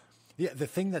 Yeah, the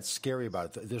thing that's scary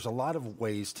about it, there's a lot of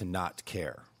ways to not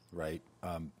care, right?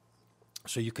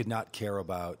 So you could not care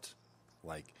about,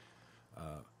 like,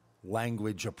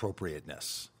 language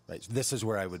appropriateness. Right? This is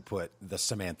where I would put the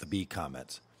Samantha Bee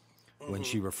comment when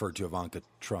she referred to Ivanka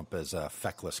Trump as a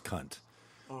feckless cunt.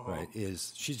 Right?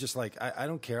 She's just like, I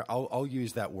don't care. I'll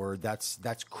use that word. That's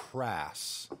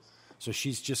crass. So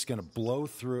she's just going to blow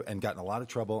through and got in a lot of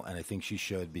trouble, and I think she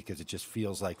should, because it just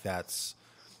feels like that's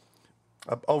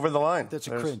over the line. That's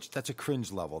a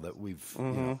cringe level that we've.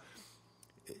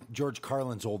 George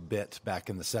Carlin's old bit back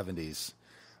in the 70s,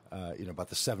 about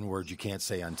the 7 words you can't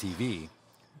say on TV.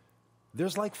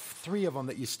 There's like 3 of them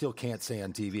that you still can't say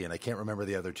on TV, and I can't remember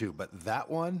the other 2. But that's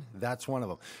one of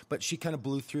them. But she kind of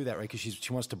blew through that, right? Because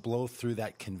she wants to blow through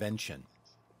that convention.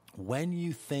 When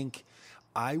you think,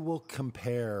 I will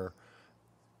compare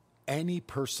any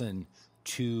person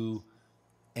to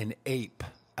an ape,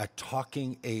 a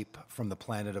talking ape from the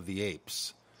Planet of the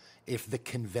Apes, if the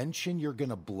convention you're going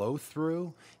to blow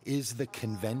through is the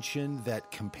convention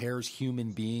that compares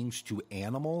human beings to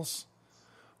animals,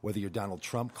 whether you're Donald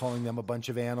Trump calling them a bunch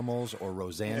of animals or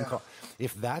Roseanne,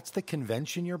 if that's the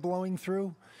convention you're blowing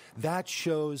through, that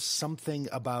shows something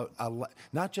about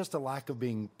not just a lack of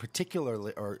being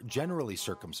particularly or generally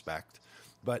circumspect,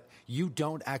 but you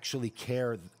don't actually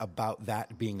care about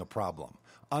that being a problem.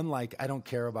 Unlike, I don't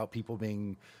care about people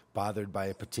being bothered by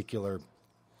a particular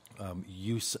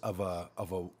use of a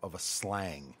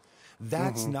slang.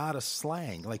 That's not a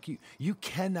slang. Like you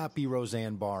cannot be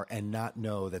Roseanne Barr and not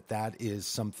know that is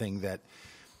something that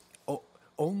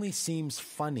only seems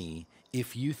funny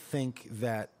if you think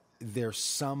that there's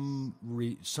some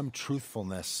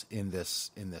truthfulness in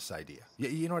this idea.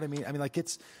 You know what I mean? I mean, like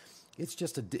it's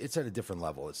just it's at a different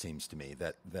level. It seems to me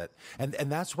that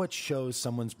and that's what shows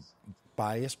someone's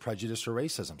bias, prejudice, or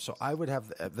racism. So I would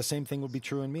have the same thing would be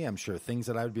true in me. I'm sure things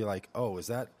that I would be like, oh, is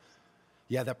that?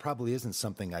 Yeah, that probably isn't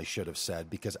something I should have said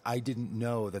because I didn't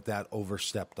know that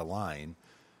overstepped a line,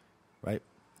 right?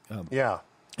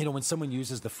 When someone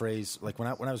uses the phrase, like when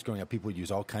I was growing up, people would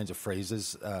use all kinds of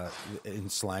phrases in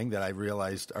slang that I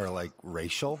realized are like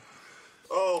racial.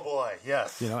 Oh boy,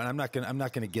 yes. And I'm not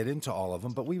gonna get into all of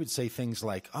them, but we would say things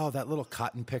like, "Oh, that little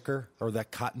cotton picker" or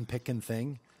 "that cotton picking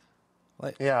thing."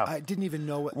 Like, I didn't even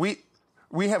know what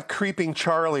we have creeping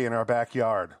Charlie in our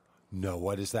backyard. No,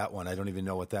 what is that one? I don't even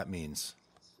know what that means.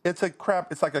 It's like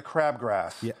a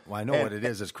crabgrass. Yeah, well, I know what it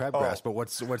is. It's crabgrass, but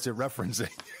what's it referencing?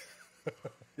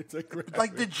 It's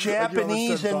like the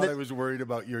Japanese and I was worried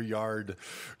about your yard.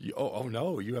 Oh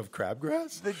no, you have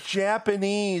crabgrass? The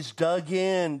Japanese dug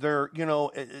in. They're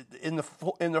in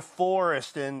the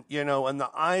forest and in the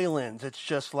islands. It's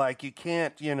just like you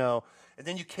can't and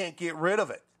then you can't get rid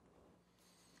of it.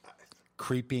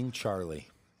 Creeping Charlie.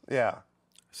 Yeah.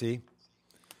 See,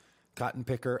 cotton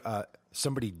picker.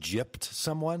 somebody gypped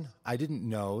someone. I didn't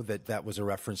know that that was a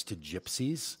reference to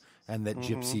gypsies, and that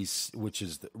gypsies, which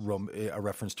is a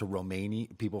reference to Romania,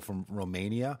 people from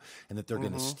Romania, and that they're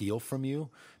going to steal from you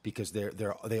because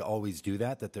they always do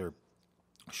that. That they're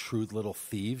shrewd little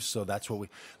thieves. So that's what we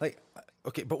like.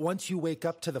 Okay, but once you wake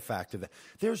up to the fact of that,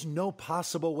 there's no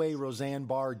possible way Roseanne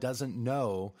Barr doesn't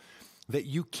know that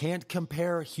you can't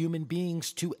compare human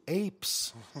beings to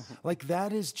apes. Like,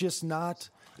 that is just not,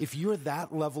 if you're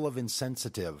that level of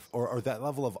insensitive or that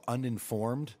level of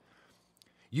uninformed,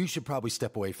 you should probably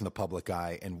step away from the public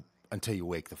eye and until you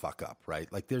wake the fuck up,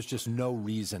 right? Like, there's just no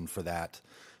reason for that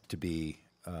to be.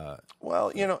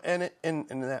 Well, you know, and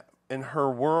in her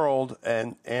world,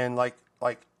 and like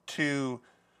to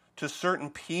certain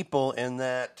people in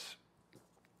that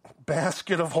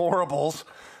basket of horribles,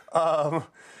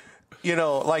 you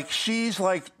know, like she's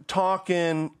like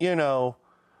talking, you know,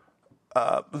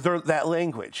 that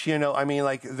language, you know, I mean,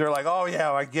 like they're like, oh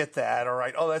yeah, I get that. All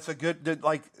right. Oh, that's a good,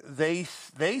 like they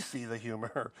see the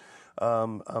humor,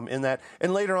 in that.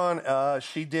 And later on,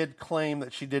 she did claim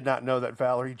that she did not know that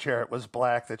Valerie Jarrett was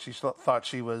black, that she thought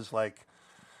she was like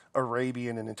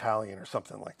Arabian and Italian or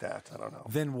something like that. I don't know.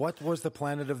 Then what was the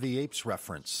Planet of the Apes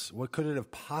reference? What could it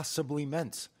have possibly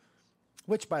meant?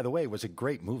 Which, by the way, was a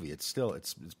great movie. It's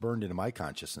burned into my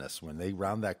consciousness when they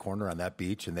round that corner on that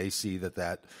beach and they see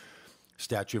that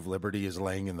Statue of Liberty is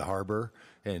laying in the harbor,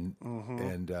 and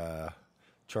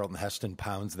Charlton Heston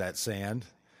pounds that sand.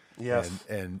 Yes.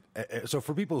 And so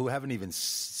for people who haven't even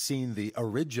seen the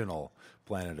original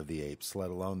Planet of the Apes, let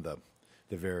alone the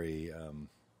very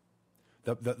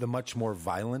the much more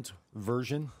violent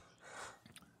version.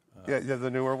 Yeah, the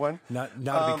newer one. Not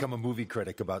to become a movie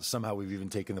critic about somehow we've even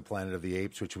taken the Planet of the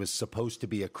Apes, which was supposed to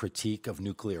be a critique of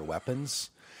nuclear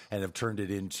weapons, and have turned it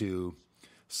into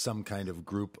some kind of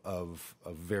group of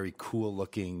very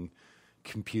cool-looking,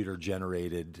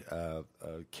 computer-generated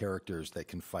characters that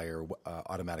can fire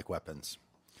automatic weapons.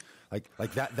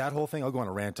 Like that whole thing. I'll go on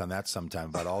a rant on that sometime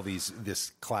about all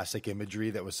this classic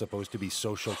imagery that was supposed to be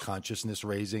social consciousness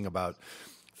raising about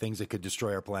things that could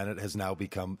destroy our planet has now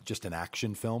become just an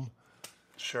action film.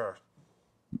 Sure.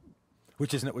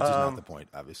 Which is not the point,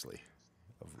 obviously,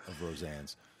 of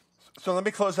Roseanne's. So let me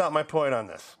close out my point on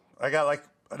this. I got like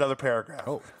another paragraph.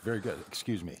 Oh, very good.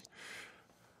 Excuse me.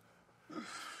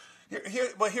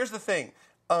 Here's the thing.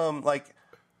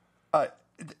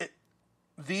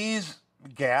 These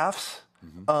gaffes,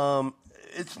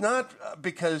 it's not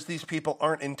because these people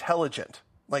aren't intelligent.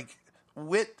 Like,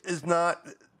 wit is not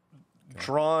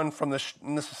drawn from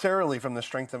necessarily from the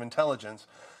strength of intelligence.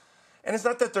 And it's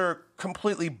not that they're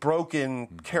completely broken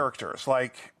characters.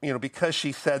 Like, you know, because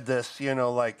she said this, you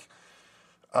know, like,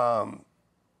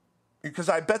 because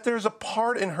I bet there's a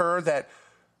part in her that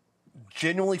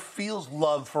genuinely feels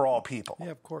love for all people. Yeah,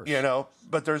 of course. You know,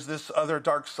 but there's this other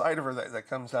dark side of her that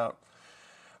comes out.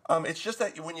 It's just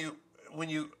that when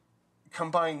you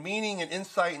combine meaning and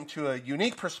insight into a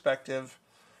unique perspective,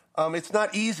 it's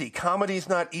not easy. Comedy's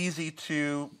not easy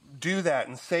to do that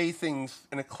and say things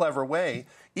in a clever way.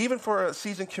 Even for a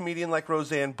seasoned comedian like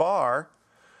Roseanne Barr,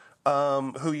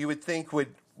 who you would think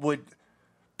would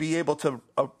be able to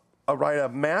write a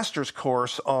master's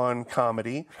course on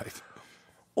comedy. Right.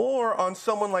 Or on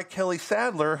someone like Kelly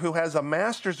Sadler, who has a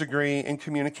master's degree in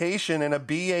communication and a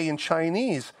BA in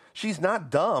Chinese. She's not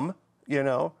dumb, you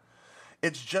know.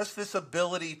 It's just this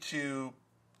ability to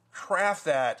craft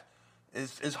that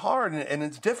is hard and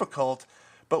it's difficult.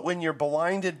 But when you're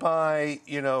blinded by,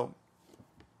 you know,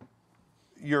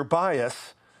 your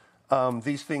bias,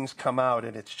 these things come out,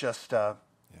 and it's just,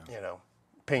 you know,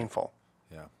 painful.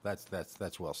 Yeah,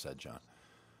 that's well said, John.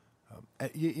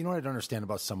 You know what I don't understand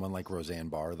about someone like Roseanne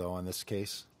Barr, though, on this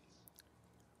case?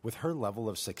 With her level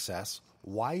of success,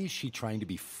 why is she trying to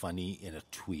be funny in a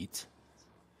tweet?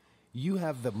 You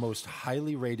have the most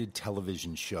highly rated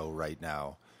television show right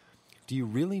now. Do you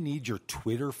really need your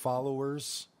Twitter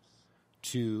followers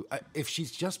to... if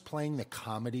she's just playing the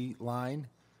comedy line,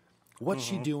 what's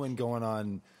she doing going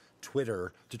on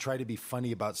Twitter to try to be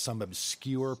funny about some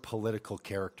obscure political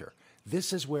character?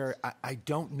 This is where I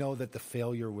don't know that the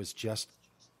failure was just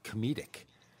comedic.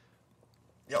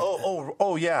 Yeah,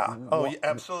 yeah,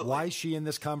 absolutely. Why is she in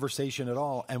this conversation at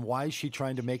all? And why is she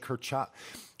trying to make her chop?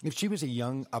 If she was a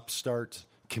young upstart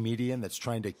comedian that's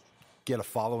trying to get a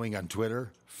following on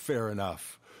Twitter, fair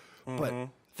enough. But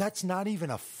that's not even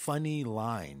a funny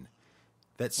line.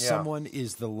 That someone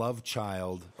is the love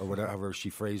child, or whatever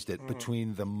she phrased it,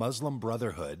 between the Muslim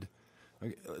Brotherhood.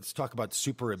 Let's talk about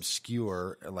super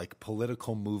obscure, like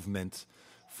political movement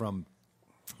from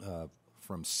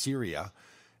Syria,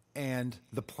 And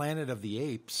the Planet of the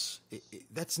Apes,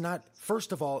 that's not,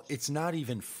 first of all, it's not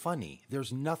even funny.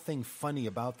 There's nothing funny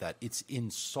about that. It's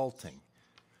insulting.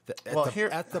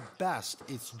 At the best,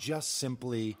 it's just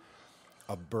simply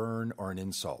a burn or an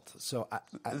insult. So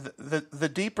the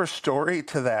deeper story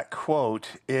to that quote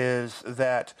is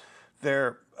that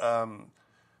they're, I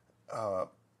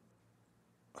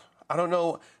don't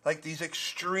know, like these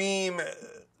extreme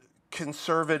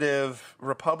conservative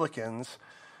Republicans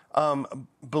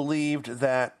believed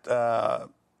that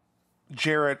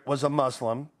Jarrett was a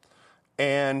Muslim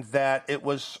and that it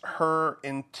was her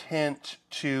intent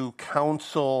to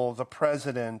counsel the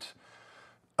president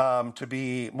to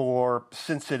be more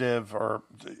sensitive or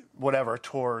whatever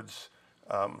towards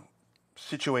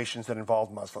situations that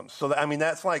involve Muslims. So,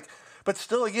 that's like, but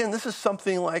still, again, this is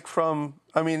something like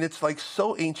it's like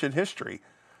so ancient history.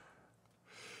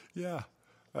 Yeah.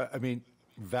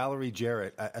 Valerie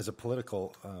Jarrett, as a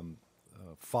political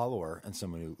follower and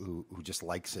someone who just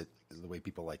likes it the way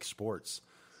people like sports,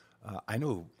 I know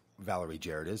who Valerie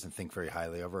Jarrett is and think very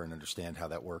highly of her and understand how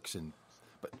that works.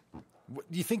 But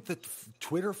do you think that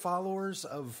Twitter followers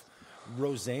of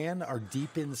Roseanne are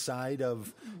deep inside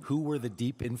of who were the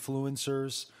deep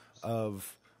influencers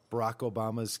of Barack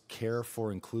Obama's care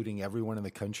for including everyone in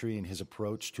the country in his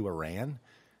approach to Iran?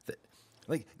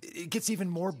 It gets even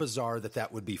more bizarre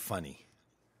that would be funny.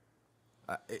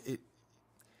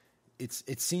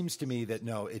 It seems to me that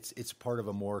no, it's part of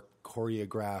a more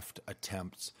choreographed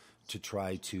attempt to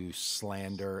try to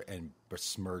slander and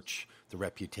besmirch the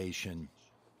reputation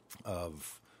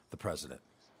of the president,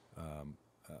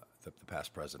 the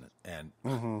past president, and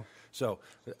so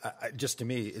just to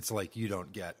me, it's like you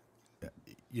don't get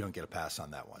a pass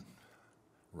on that one,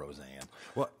 Roseanne.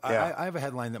 Well, yeah. I have a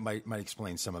headline that might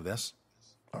explain some of this.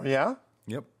 Oh, yeah?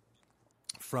 Yep.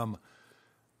 From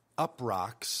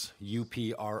Uproxx,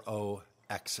 UPROXX,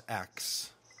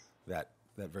 that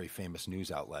very famous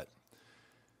news outlet,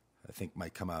 I think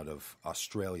might come out of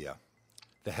Australia.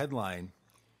 The headline,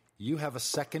 "You have a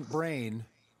second brain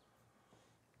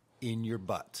in your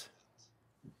butt."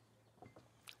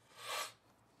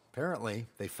 Apparently,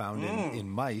 they found in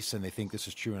mice, and they think this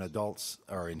is true in adults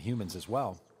or in humans as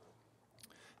well,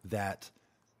 that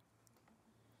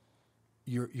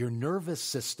your nervous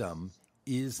system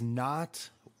is not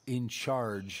in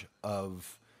charge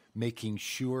of making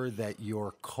sure that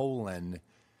your colon,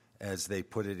 as they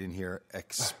put it in here,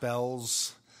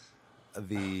 expels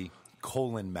the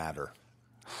colon matter.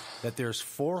 That there's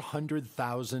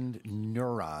 400,000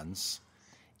 neurons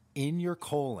in your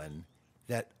colon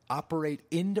that operate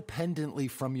independently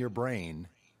from your brain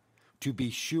to be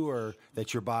sure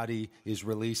that your body is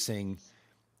releasing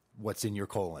what's in your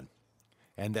colon.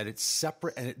 And that it's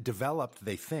separate, and it developed,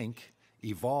 they think,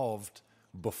 evolved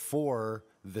before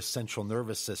the central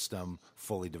nervous system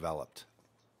fully developed.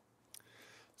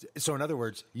 So in other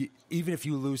words, even if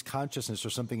you lose consciousness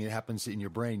or something that happens in your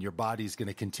brain, your body's going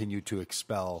to continue to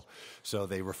expel. So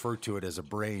they refer to it as a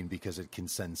brain because it can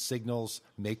send signals,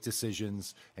 make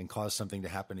decisions, and cause something to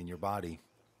happen in your body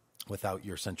without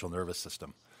your central nervous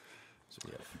system. So,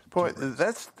 yeah, boy,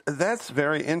 that's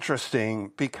very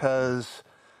interesting because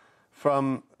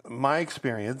from my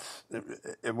experience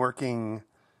working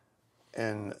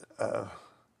in a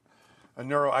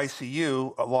neuro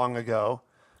ICU long ago,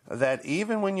 that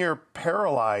even when you're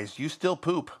paralyzed, you still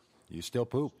poop. You still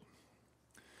poop.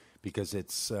 Because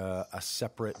it's a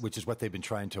separate, which is what they've been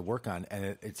trying to work on. And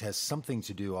it has something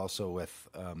to do also with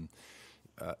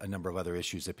a number of other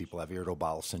issues that people have, irritable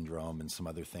bowel syndrome and some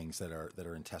other things that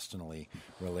are intestinally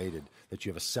related, that you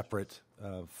have a separate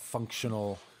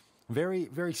functional, very,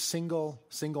 very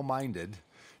single-minded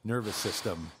nervous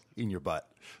system in your butt.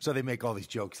 So they make all these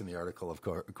jokes in the article, of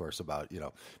course, about,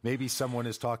 maybe someone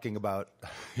is talking about,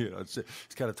 it's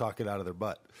kind of talking out of their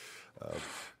butt.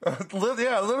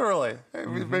 Yeah, literally.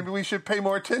 Maybe we should pay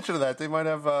more attention to that. They might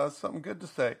have something good to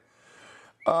say.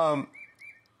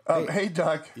 Hey,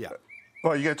 Doug. Yeah.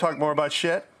 Well, you going to talk more about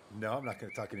shit? No, I'm not going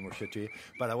to talk any more shit to you.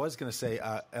 But I was going to say,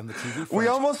 on the TV front, we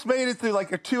almost made it through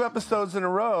like 2 episodes in a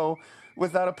row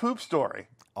without a poop story.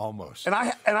 Almost. And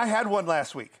I had one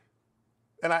last week,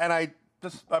 and I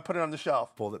put it on the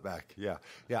shelf. Pulled it back. Yeah.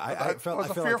 I felt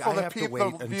fearful like I that have to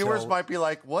wait the viewers until, might be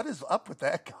like, "What is up with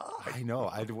that guy?" I know.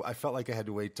 I felt like I had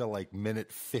to wait till like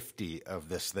minute 50 of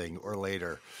this thing or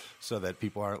later, so that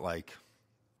people aren't like,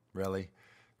 "Really?"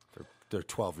 They're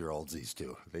 12-year-olds. These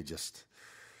two. They just.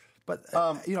 But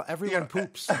everyone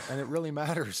poops, and it really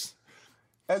matters.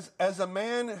 As a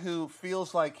man who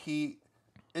feels like he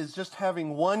is just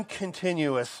having one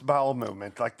continuous bowel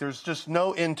movement, like there's just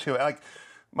no end to it. Like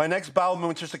my next bowel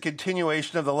movement's just a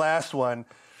continuation of the last one,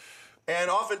 And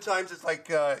oftentimes it's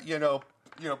like,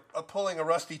 pulling a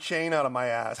rusty chain out of my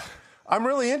ass. I'm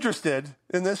really interested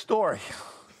in this story.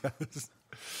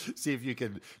 See if you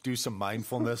can do some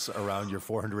mindfulness around your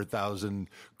 400,000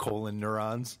 colon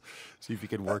neurons. See if you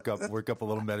can work up a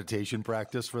little meditation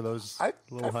practice for those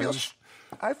little honeys.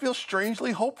 I feel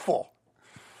strangely hopeful.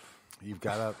 You've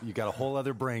got a whole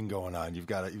other brain going on. You've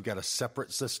got a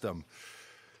separate system.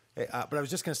 Hey, but I was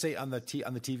just going to say on the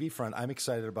TV front, I'm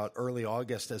excited about early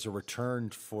August as a return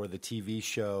for the TV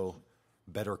show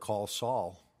Better Call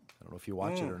Saul. I don't know if you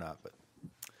watch it or not, but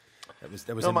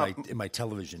that was in my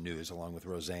television news along with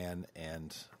Roseanne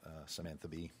and Samantha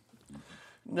Bee.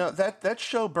 No, that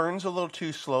show burns a little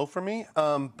too slow for me.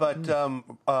 But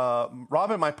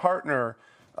Robin, my partner,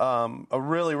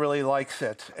 really, really likes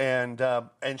it, and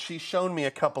she's shown me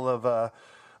a couple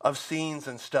of scenes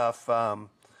and stuff,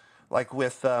 like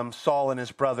with Saul and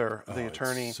his brother, the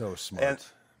attorney. It's so smart.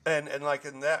 And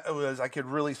that I could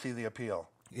really see the appeal.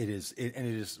 It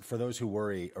is for those who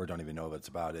worry or don't even know what it's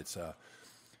about. It's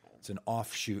an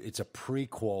offshoot. It's a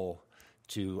prequel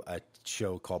to a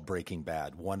show called Breaking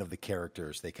Bad. One of the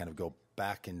characters, they kind of go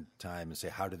back in time and say,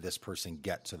 how did this person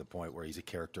get to the point where he's a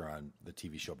character on the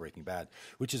TV show Breaking Bad,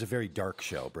 which is a very dark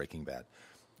show, Breaking Bad.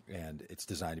 And it's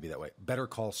designed to be that way. Better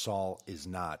Call Saul is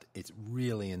not. It's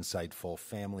really insightful,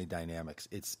 family dynamics.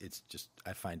 It's just,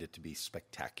 I find it to be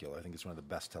spectacular. I think it's one of the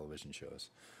best television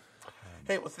shows.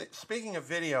 Hey, speaking of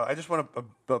video, I just want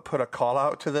to put a call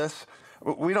out to this.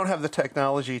 We don't have the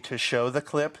technology to show the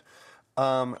clip,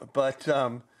 but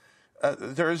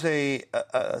there's a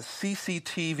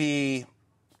CCTV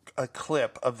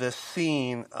clip of this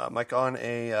scene, like on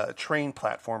a train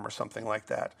platform or something like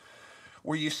that,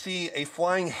 where you see a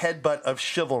flying headbutt of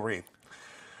chivalry.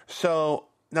 So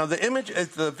now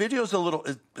the video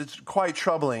is it's quite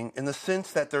troubling in the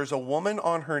sense that there's a woman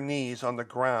on her knees on the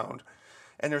ground,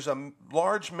 and there's a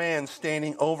large man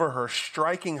standing over her,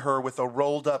 striking her with a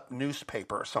rolled up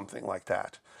newspaper or something like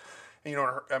that.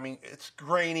 And, it's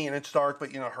grainy and it's dark,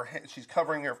 but her hand, she's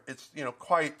covering her. It's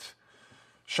quite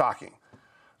shocking.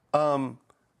 But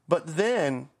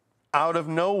then, out of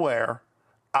nowhere,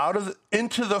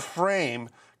 into the frame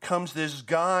comes this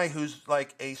guy who's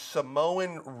like a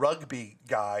Samoan rugby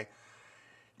guy.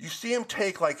 You see him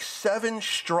take like 7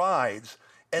 strides,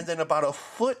 and then about a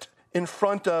foot in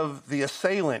front of the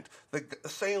assailant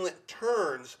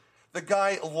turns. The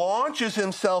guy launches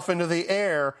himself into the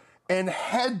air and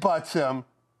headbutts him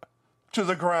to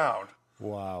the ground.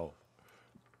 Wow.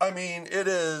 I mean, it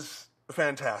is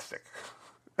fantastic.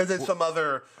 And then some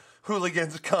other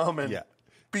hooligans come and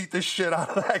beat the shit out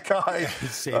of that guy.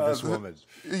 Save this woman.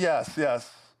 Yes.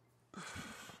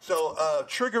 So,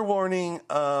 trigger warning,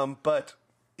 but,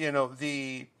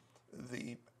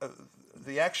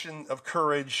 the action of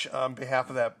courage on behalf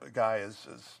of that guy is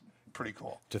pretty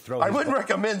cool. I wouldn't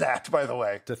recommend that, by the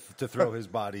way. To throw his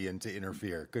body in to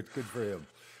interfere. Good for him.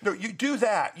 No, you do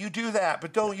that,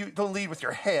 but don't lead with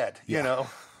your head.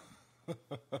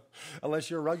 Unless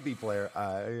you're a rugby player.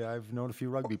 I've known a few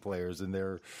rugby players, and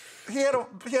he had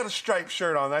a striped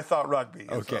shirt on. I thought rugby.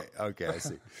 Okay, I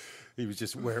see. He was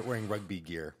just wearing rugby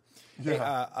gear. Yeah. Hey,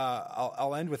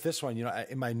 I'll end with this one.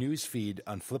 In my news feed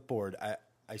on Flipboard,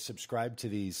 I subscribe to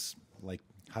these like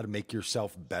how to make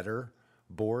yourself better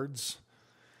boards.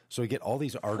 So I get all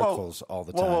these articles all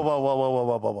the time.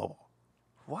 Whoa.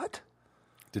 What?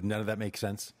 Did none of that make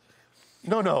sense?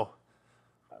 No.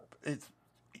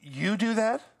 You do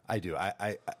that? I do.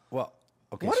 Okay.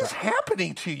 What is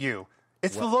happening to you?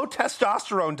 It's the low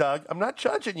testosterone, Doug. I'm not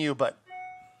judging you, but...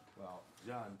 Well,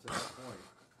 John, to that point...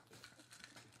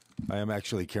 I am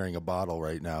actually carrying a bottle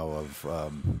right now of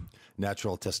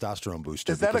natural testosterone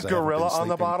booster. Is that a gorilla on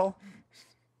the bottle?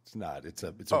 It's not. It's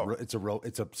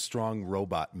a strong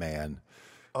robot man.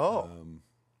 Oh.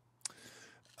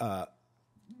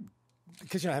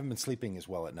 Because I haven't been sleeping as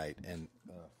well at night, and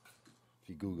if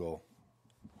you Google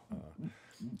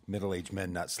middle-aged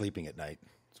men not sleeping at night,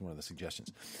 it's one of the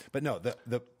suggestions. But no,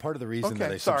 the part of the reason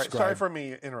that I sorry for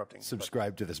me interrupting.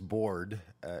 Subscribe to this board.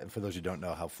 And for those who don't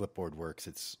know how Flipboard works,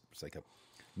 it's like a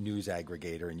news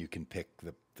aggregator, and you can pick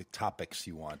the topics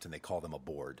you want, and they call them a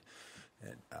board.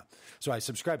 And so I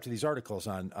subscribe to these articles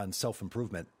on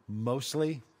self-improvement,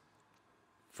 mostly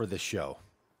for this show,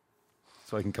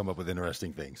 so I can come up with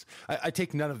interesting things. I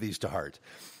take none of these to heart.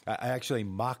 I actually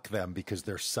mock them because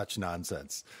they're such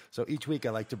nonsense. So each week I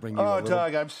like to bring you. Oh,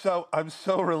 Doug, I'm so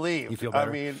relieved. You feel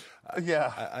better? I mean,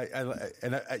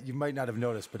 yeah. You might not have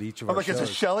noticed, but each of our like, shows.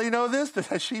 Does Shelley know this?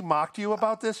 Has she mocked you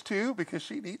about this too? Because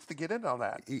she needs to get in on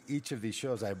that. Each of these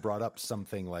shows, I brought up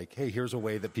something like, "Hey, here's a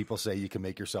way that people say you can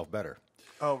make yourself better."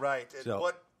 Oh, right.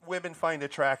 So, women find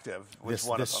attractive was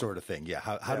one of them. This sort of thing. Yeah.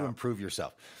 How to improve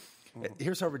yourself.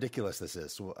 Here's how ridiculous this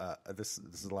is. This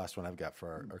is the last one I've got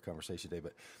for our conversation today.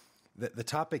 But the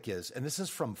topic is, and this is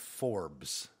from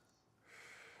Forbes.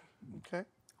 Okay.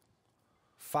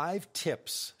 5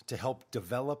 tips to help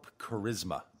develop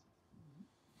charisma.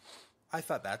 I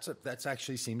thought that's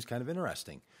actually seems kind of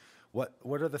interesting. What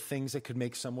are the things that could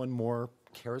make someone more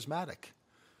charismatic?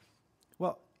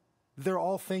 Well, they're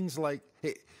all things like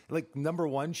number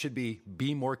 1 should be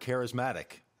more charismatic,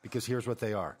 because here's what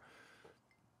they are.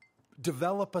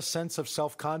 Develop a sense of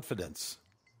self-confidence.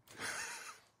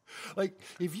 Like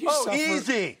if you suffer,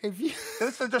 easy.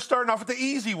 They're starting off with the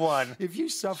easy one. If you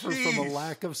suffer from a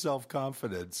lack of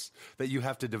self-confidence that you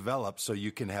have to develop so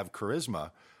you can have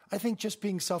charisma, I think just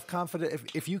being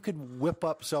self-confident, if you could whip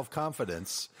up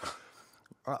self-confidence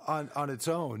on its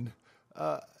own,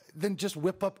 then just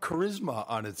whip up charisma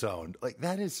on its own. Like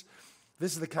this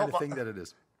is the kind of thing that it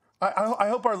is. I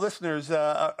hope our listeners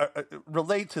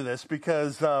relate to this,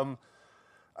 because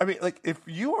I mean, like if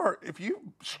you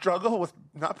struggle with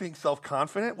not being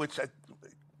self-confident, which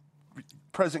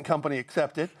present company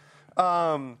accepted,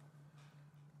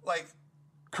 like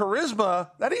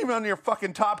charisma, that ain't even on your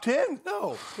fucking top 10.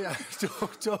 No, yeah,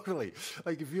 totally.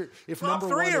 Like if top number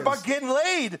 3 one are is about getting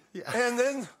laid, and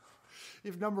then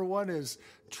if number 1 is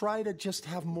try to just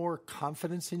have more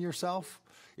confidence in yourself,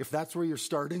 if that's where you're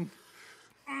starting.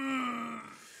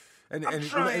 And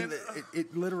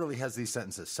it literally has these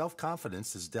sentences.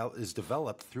 Self-confidence is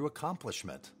developed through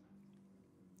accomplishment.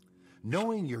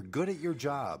 Knowing you're good at your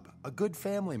job, a good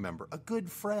family member, a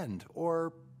good friend,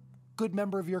 or good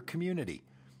member of your community.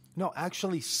 No,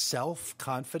 actually,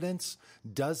 self-confidence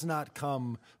does not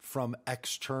come from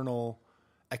external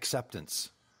acceptance.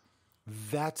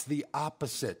 That's the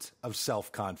opposite of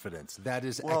self-confidence. That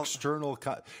is external.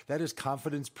 That is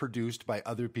confidence produced by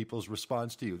other people's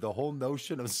response to you. The whole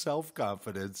notion of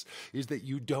self-confidence is that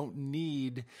you don't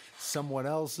need someone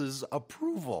else's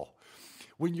approval.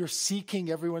 When you're seeking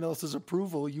everyone else's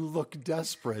approval, you look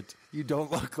desperate. You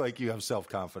don't look like you have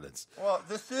self-confidence. Well,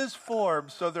 this is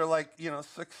Forbes, so they're like,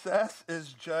 success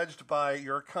is judged by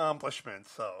your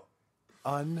accomplishments. So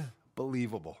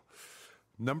unbelievable.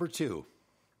 Number 2.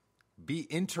 Be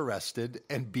interested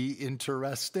and be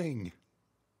interesting.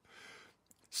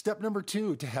 Step number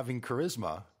 2 to having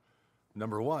charisma.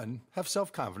 Number 1, have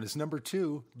self-confidence. Number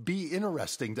 2, be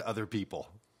interesting to other people.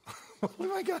 Oh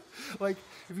my God. Like,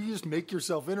 if you just make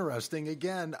yourself interesting,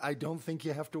 again, I don't think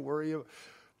you have to worry.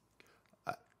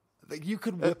 You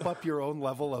could whip up your own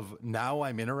level of, now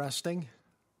I'm interesting.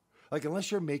 Like, unless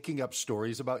you're making up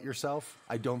stories about yourself,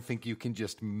 I don't think you can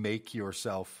just make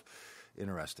yourself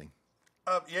interesting.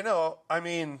 I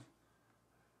mean,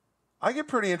 I get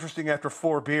pretty interesting after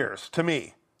 4 beers, to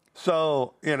me.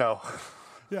 So,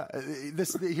 Yeah,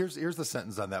 here's the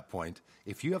sentence on that point.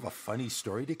 If you have a funny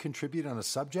story to contribute on a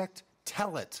subject,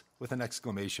 tell it with an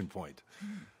exclamation point.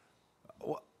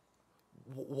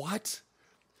 What?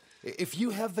 If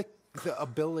you have the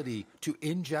ability to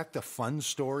inject a fun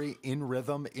story in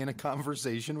rhythm in a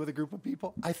conversation with a group of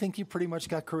people, I think you pretty much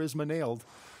got charisma nailed.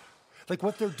 Like,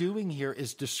 what they're doing here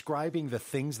is describing the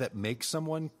things that make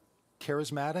someone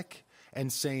charismatic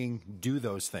and saying, do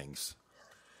those things.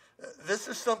 This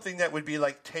is something that would be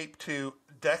like taped to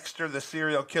Dexter the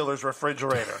serial killer's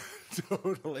refrigerator.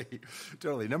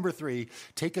 Totally. Number 3,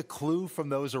 take a clue from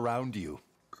those around you.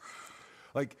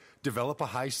 Like, develop a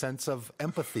high sense of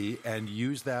empathy and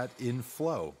use that in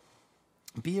flow.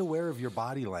 Be aware of your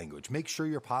body language. Make sure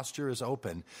your posture is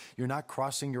open. You're not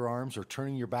crossing your arms or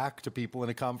turning your back to people in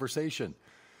a conversation.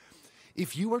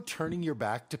 If you are turning your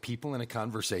back to people in a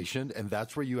conversation, and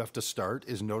that's where you have to start,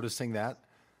 is noticing that,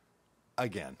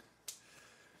 again.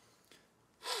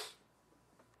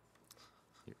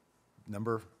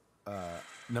 Number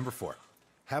 4,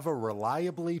 have a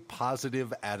reliably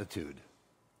positive attitude.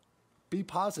 Be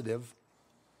positive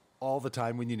all the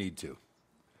time when you need to.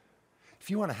 If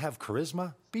you want to have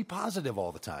charisma, be positive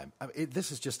all the time.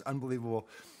 This is just unbelievable.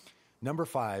 Number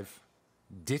 5,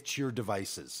 ditch your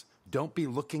devices. Don't be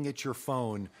looking at your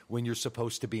phone when you're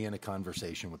supposed to be in a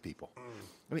conversation with people.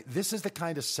 I mean, this is the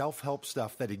kind of self-help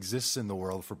stuff that exists in the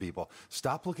world for people.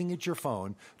 Stop looking at your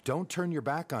phone. Don't turn your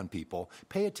back on people.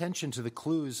 Pay attention to the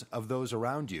clues of those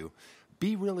around you.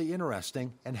 Be really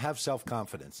interesting and have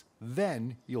self-confidence.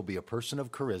 Then you'll be a person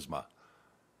of charisma.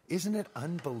 Isn't it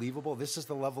unbelievable? This is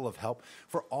the level of help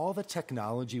for all the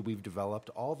technology we've developed,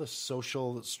 all the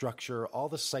social structure, all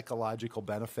the psychological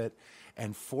benefit.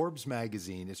 And Forbes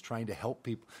magazine is trying to help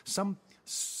people. Some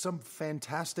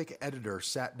fantastic editor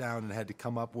sat down and had to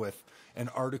come up with an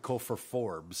article for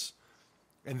Forbes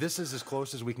And this is as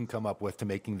close as we can come up with to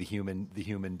making the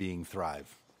human being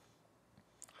thrive.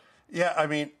 Yeah, I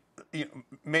mean,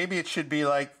 maybe it should be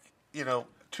like,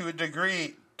 to a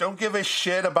degree, don't give a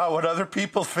shit about what other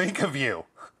people think of you.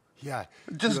 Yeah.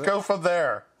 Just go from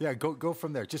there. Yeah, go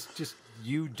from there. Just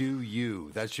you do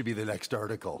you. That should be the next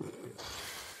article.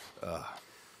 I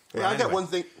got one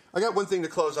thing. I got one thing to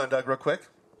close on, Doug, real quick.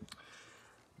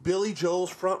 Billy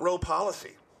Joel's front row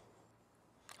policy.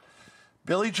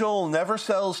 Billy Joel never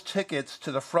sells tickets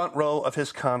to the front row of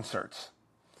his concerts.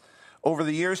 Over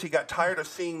the years, he got tired of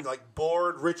seeing like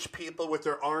bored rich people with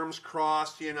their arms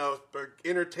crossed,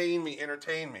 entertain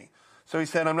me. So he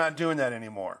said, I'm not doing that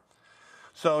anymore.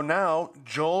 So now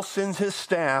Joel sends his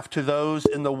staff to those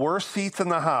in the worst seats in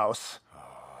the house,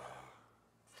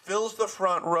 fills the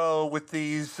front row with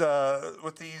these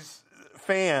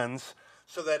fans,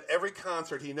 so that every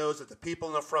concert he knows that the people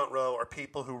in the front row are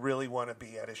people who really want to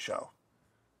be at his show.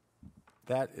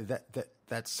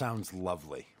 That sounds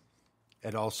lovely,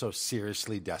 and also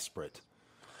seriously desperate.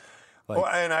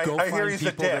 And I hear he's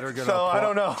a dick, so I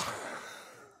don't know.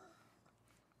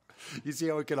 You see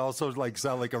how it can also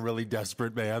sound like a really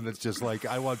desperate man that's just like,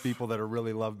 I want people that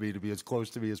really love me to be as close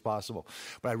to me as possible.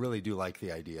 But I really do like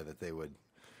the idea that they would.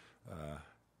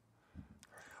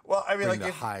 Well, I mean, like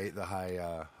the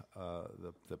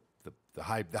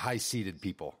high seated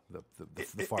people, the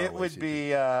far it would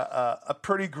be a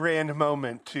pretty grand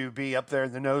moment to be up there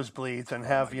in the nosebleeds and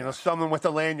have someone with a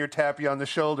lanyard tap you on the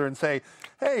shoulder and say,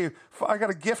 "Hey, I got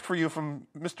a gift for you from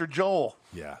Mr. Joel."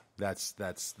 Yeah, that's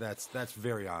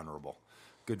very honorable.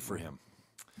 Good for him.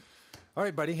 All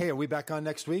right, buddy. Hey, are we back on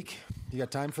next week? You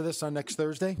got time for this on next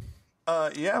Thursday?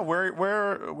 Yeah. Where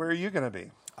are you going to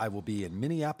be? I will be in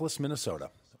Minneapolis, Minnesota.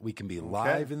 We can be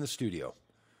live in the studio.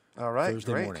 All right,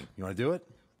 Thursday morning. You want to do it?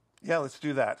 Yeah, let's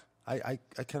do that. I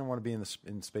kind of want to be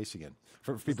in space again.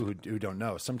 For people who don't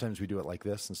know, sometimes we do it like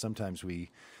this, and sometimes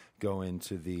we go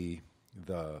into the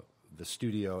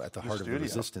studio at the heart of the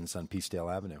Resistance on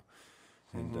Peacedale Avenue,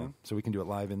 and so we can do it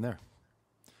live in there.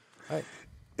 All right.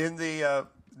 In the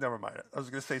never mind. I was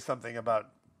going to say something about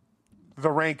the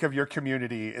rank of your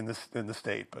community in the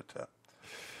state, but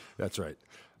that's right.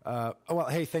 Well,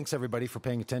 hey, thanks everybody for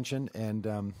paying attention, and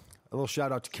a little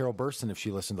shout out to Carol Burson if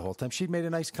she listened the whole time. She made a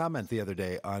nice comment the other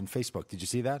day on Facebook. Did you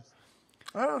see that?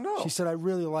 I don't know. She said, "I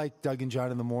really like Doug and John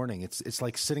in the morning. It's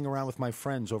like sitting around with my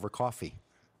friends over coffee."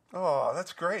 Oh,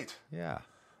 that's great. Yeah,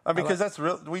 because that's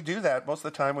real. We do that most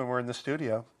of the time when we're in the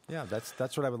studio. Yeah,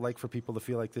 that's what I would like for people to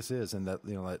feel like this is, and that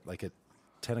like at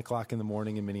 10 o'clock in the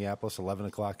morning in Minneapolis, 11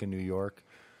 o'clock in New York,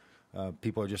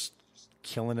 people are just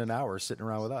killing an hour sitting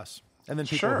around with us. And then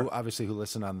people who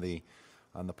listen on the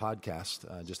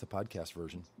podcast, just the podcast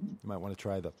version, you might want to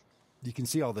try you can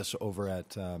see all this over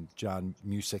at John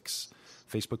Music's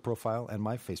Facebook profile and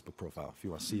my Facebook profile if you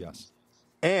want to see us.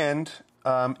 And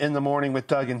In the Morning with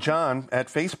Doug and John at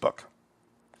Facebook.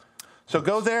 So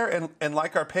go there and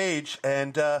like our page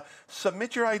and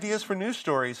submit your ideas for news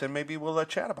stories, and maybe we'll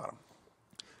chat about them.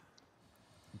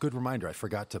 Good reminder. I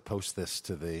forgot to post this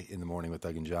to the In the Morning with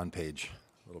Doug and John page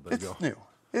a little bit ago.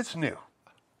 It's new.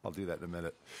 I'll do that in a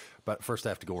minute. But first I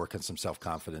have to go work on some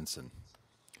self-confidence and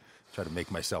try to make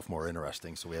myself more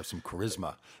interesting so we have some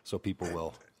charisma so people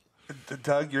will.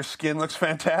 Doug, your skin looks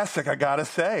fantastic, I got to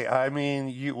say. I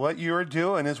mean, what you're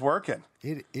doing is working.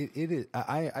 It is.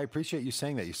 I appreciate you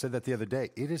saying that. You said that the other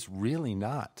day. It is really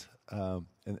not. And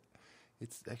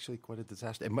it's actually quite a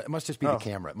disaster. It must just be the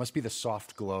camera. It must be the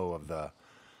soft glow of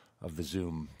the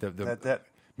Zoom.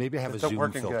 Maybe I have a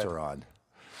Zoom filter on.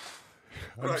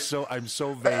 I'm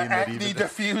so vain that acne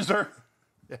diffuser.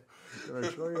 Yeah. Can I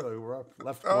show you the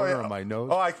left corner of my nose?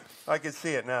 Oh, I can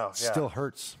see it now. Yeah. Still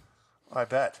hurts. I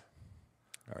bet.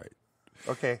 All right.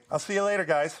 Okay. I'll see you later,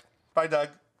 guys. Bye, Doug.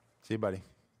 See you, buddy.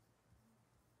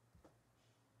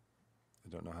 I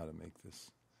don't know how to make this.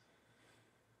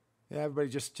 Yeah, everybody,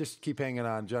 just keep hanging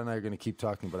on. John and I are going to keep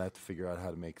talking, but I have to figure out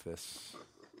how to make this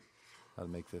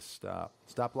stop.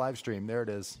 Stop live stream. There it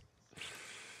is.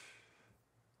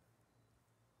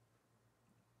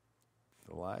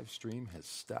 The live stream has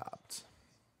stopped.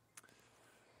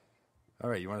 All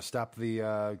right, you want to stop the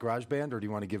GarageBand, or do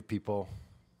you want to give people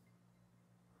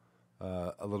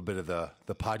a little bit of the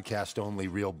podcast-only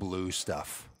real blue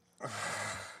stuff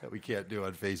that we can't do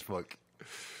on Facebook?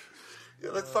 Yeah,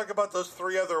 let's talk about those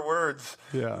three other words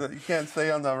that you can't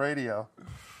say on the radio.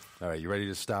 All right, you ready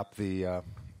to stop the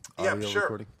audio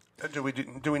recording? Do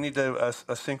we need to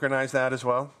synchronize that as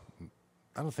well?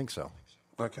 I don't think so.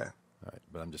 Okay. All right,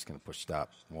 but I'm just going to push stop.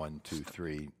 1, 2,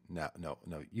 3. No,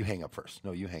 you hang up first.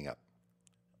 No, you hang up.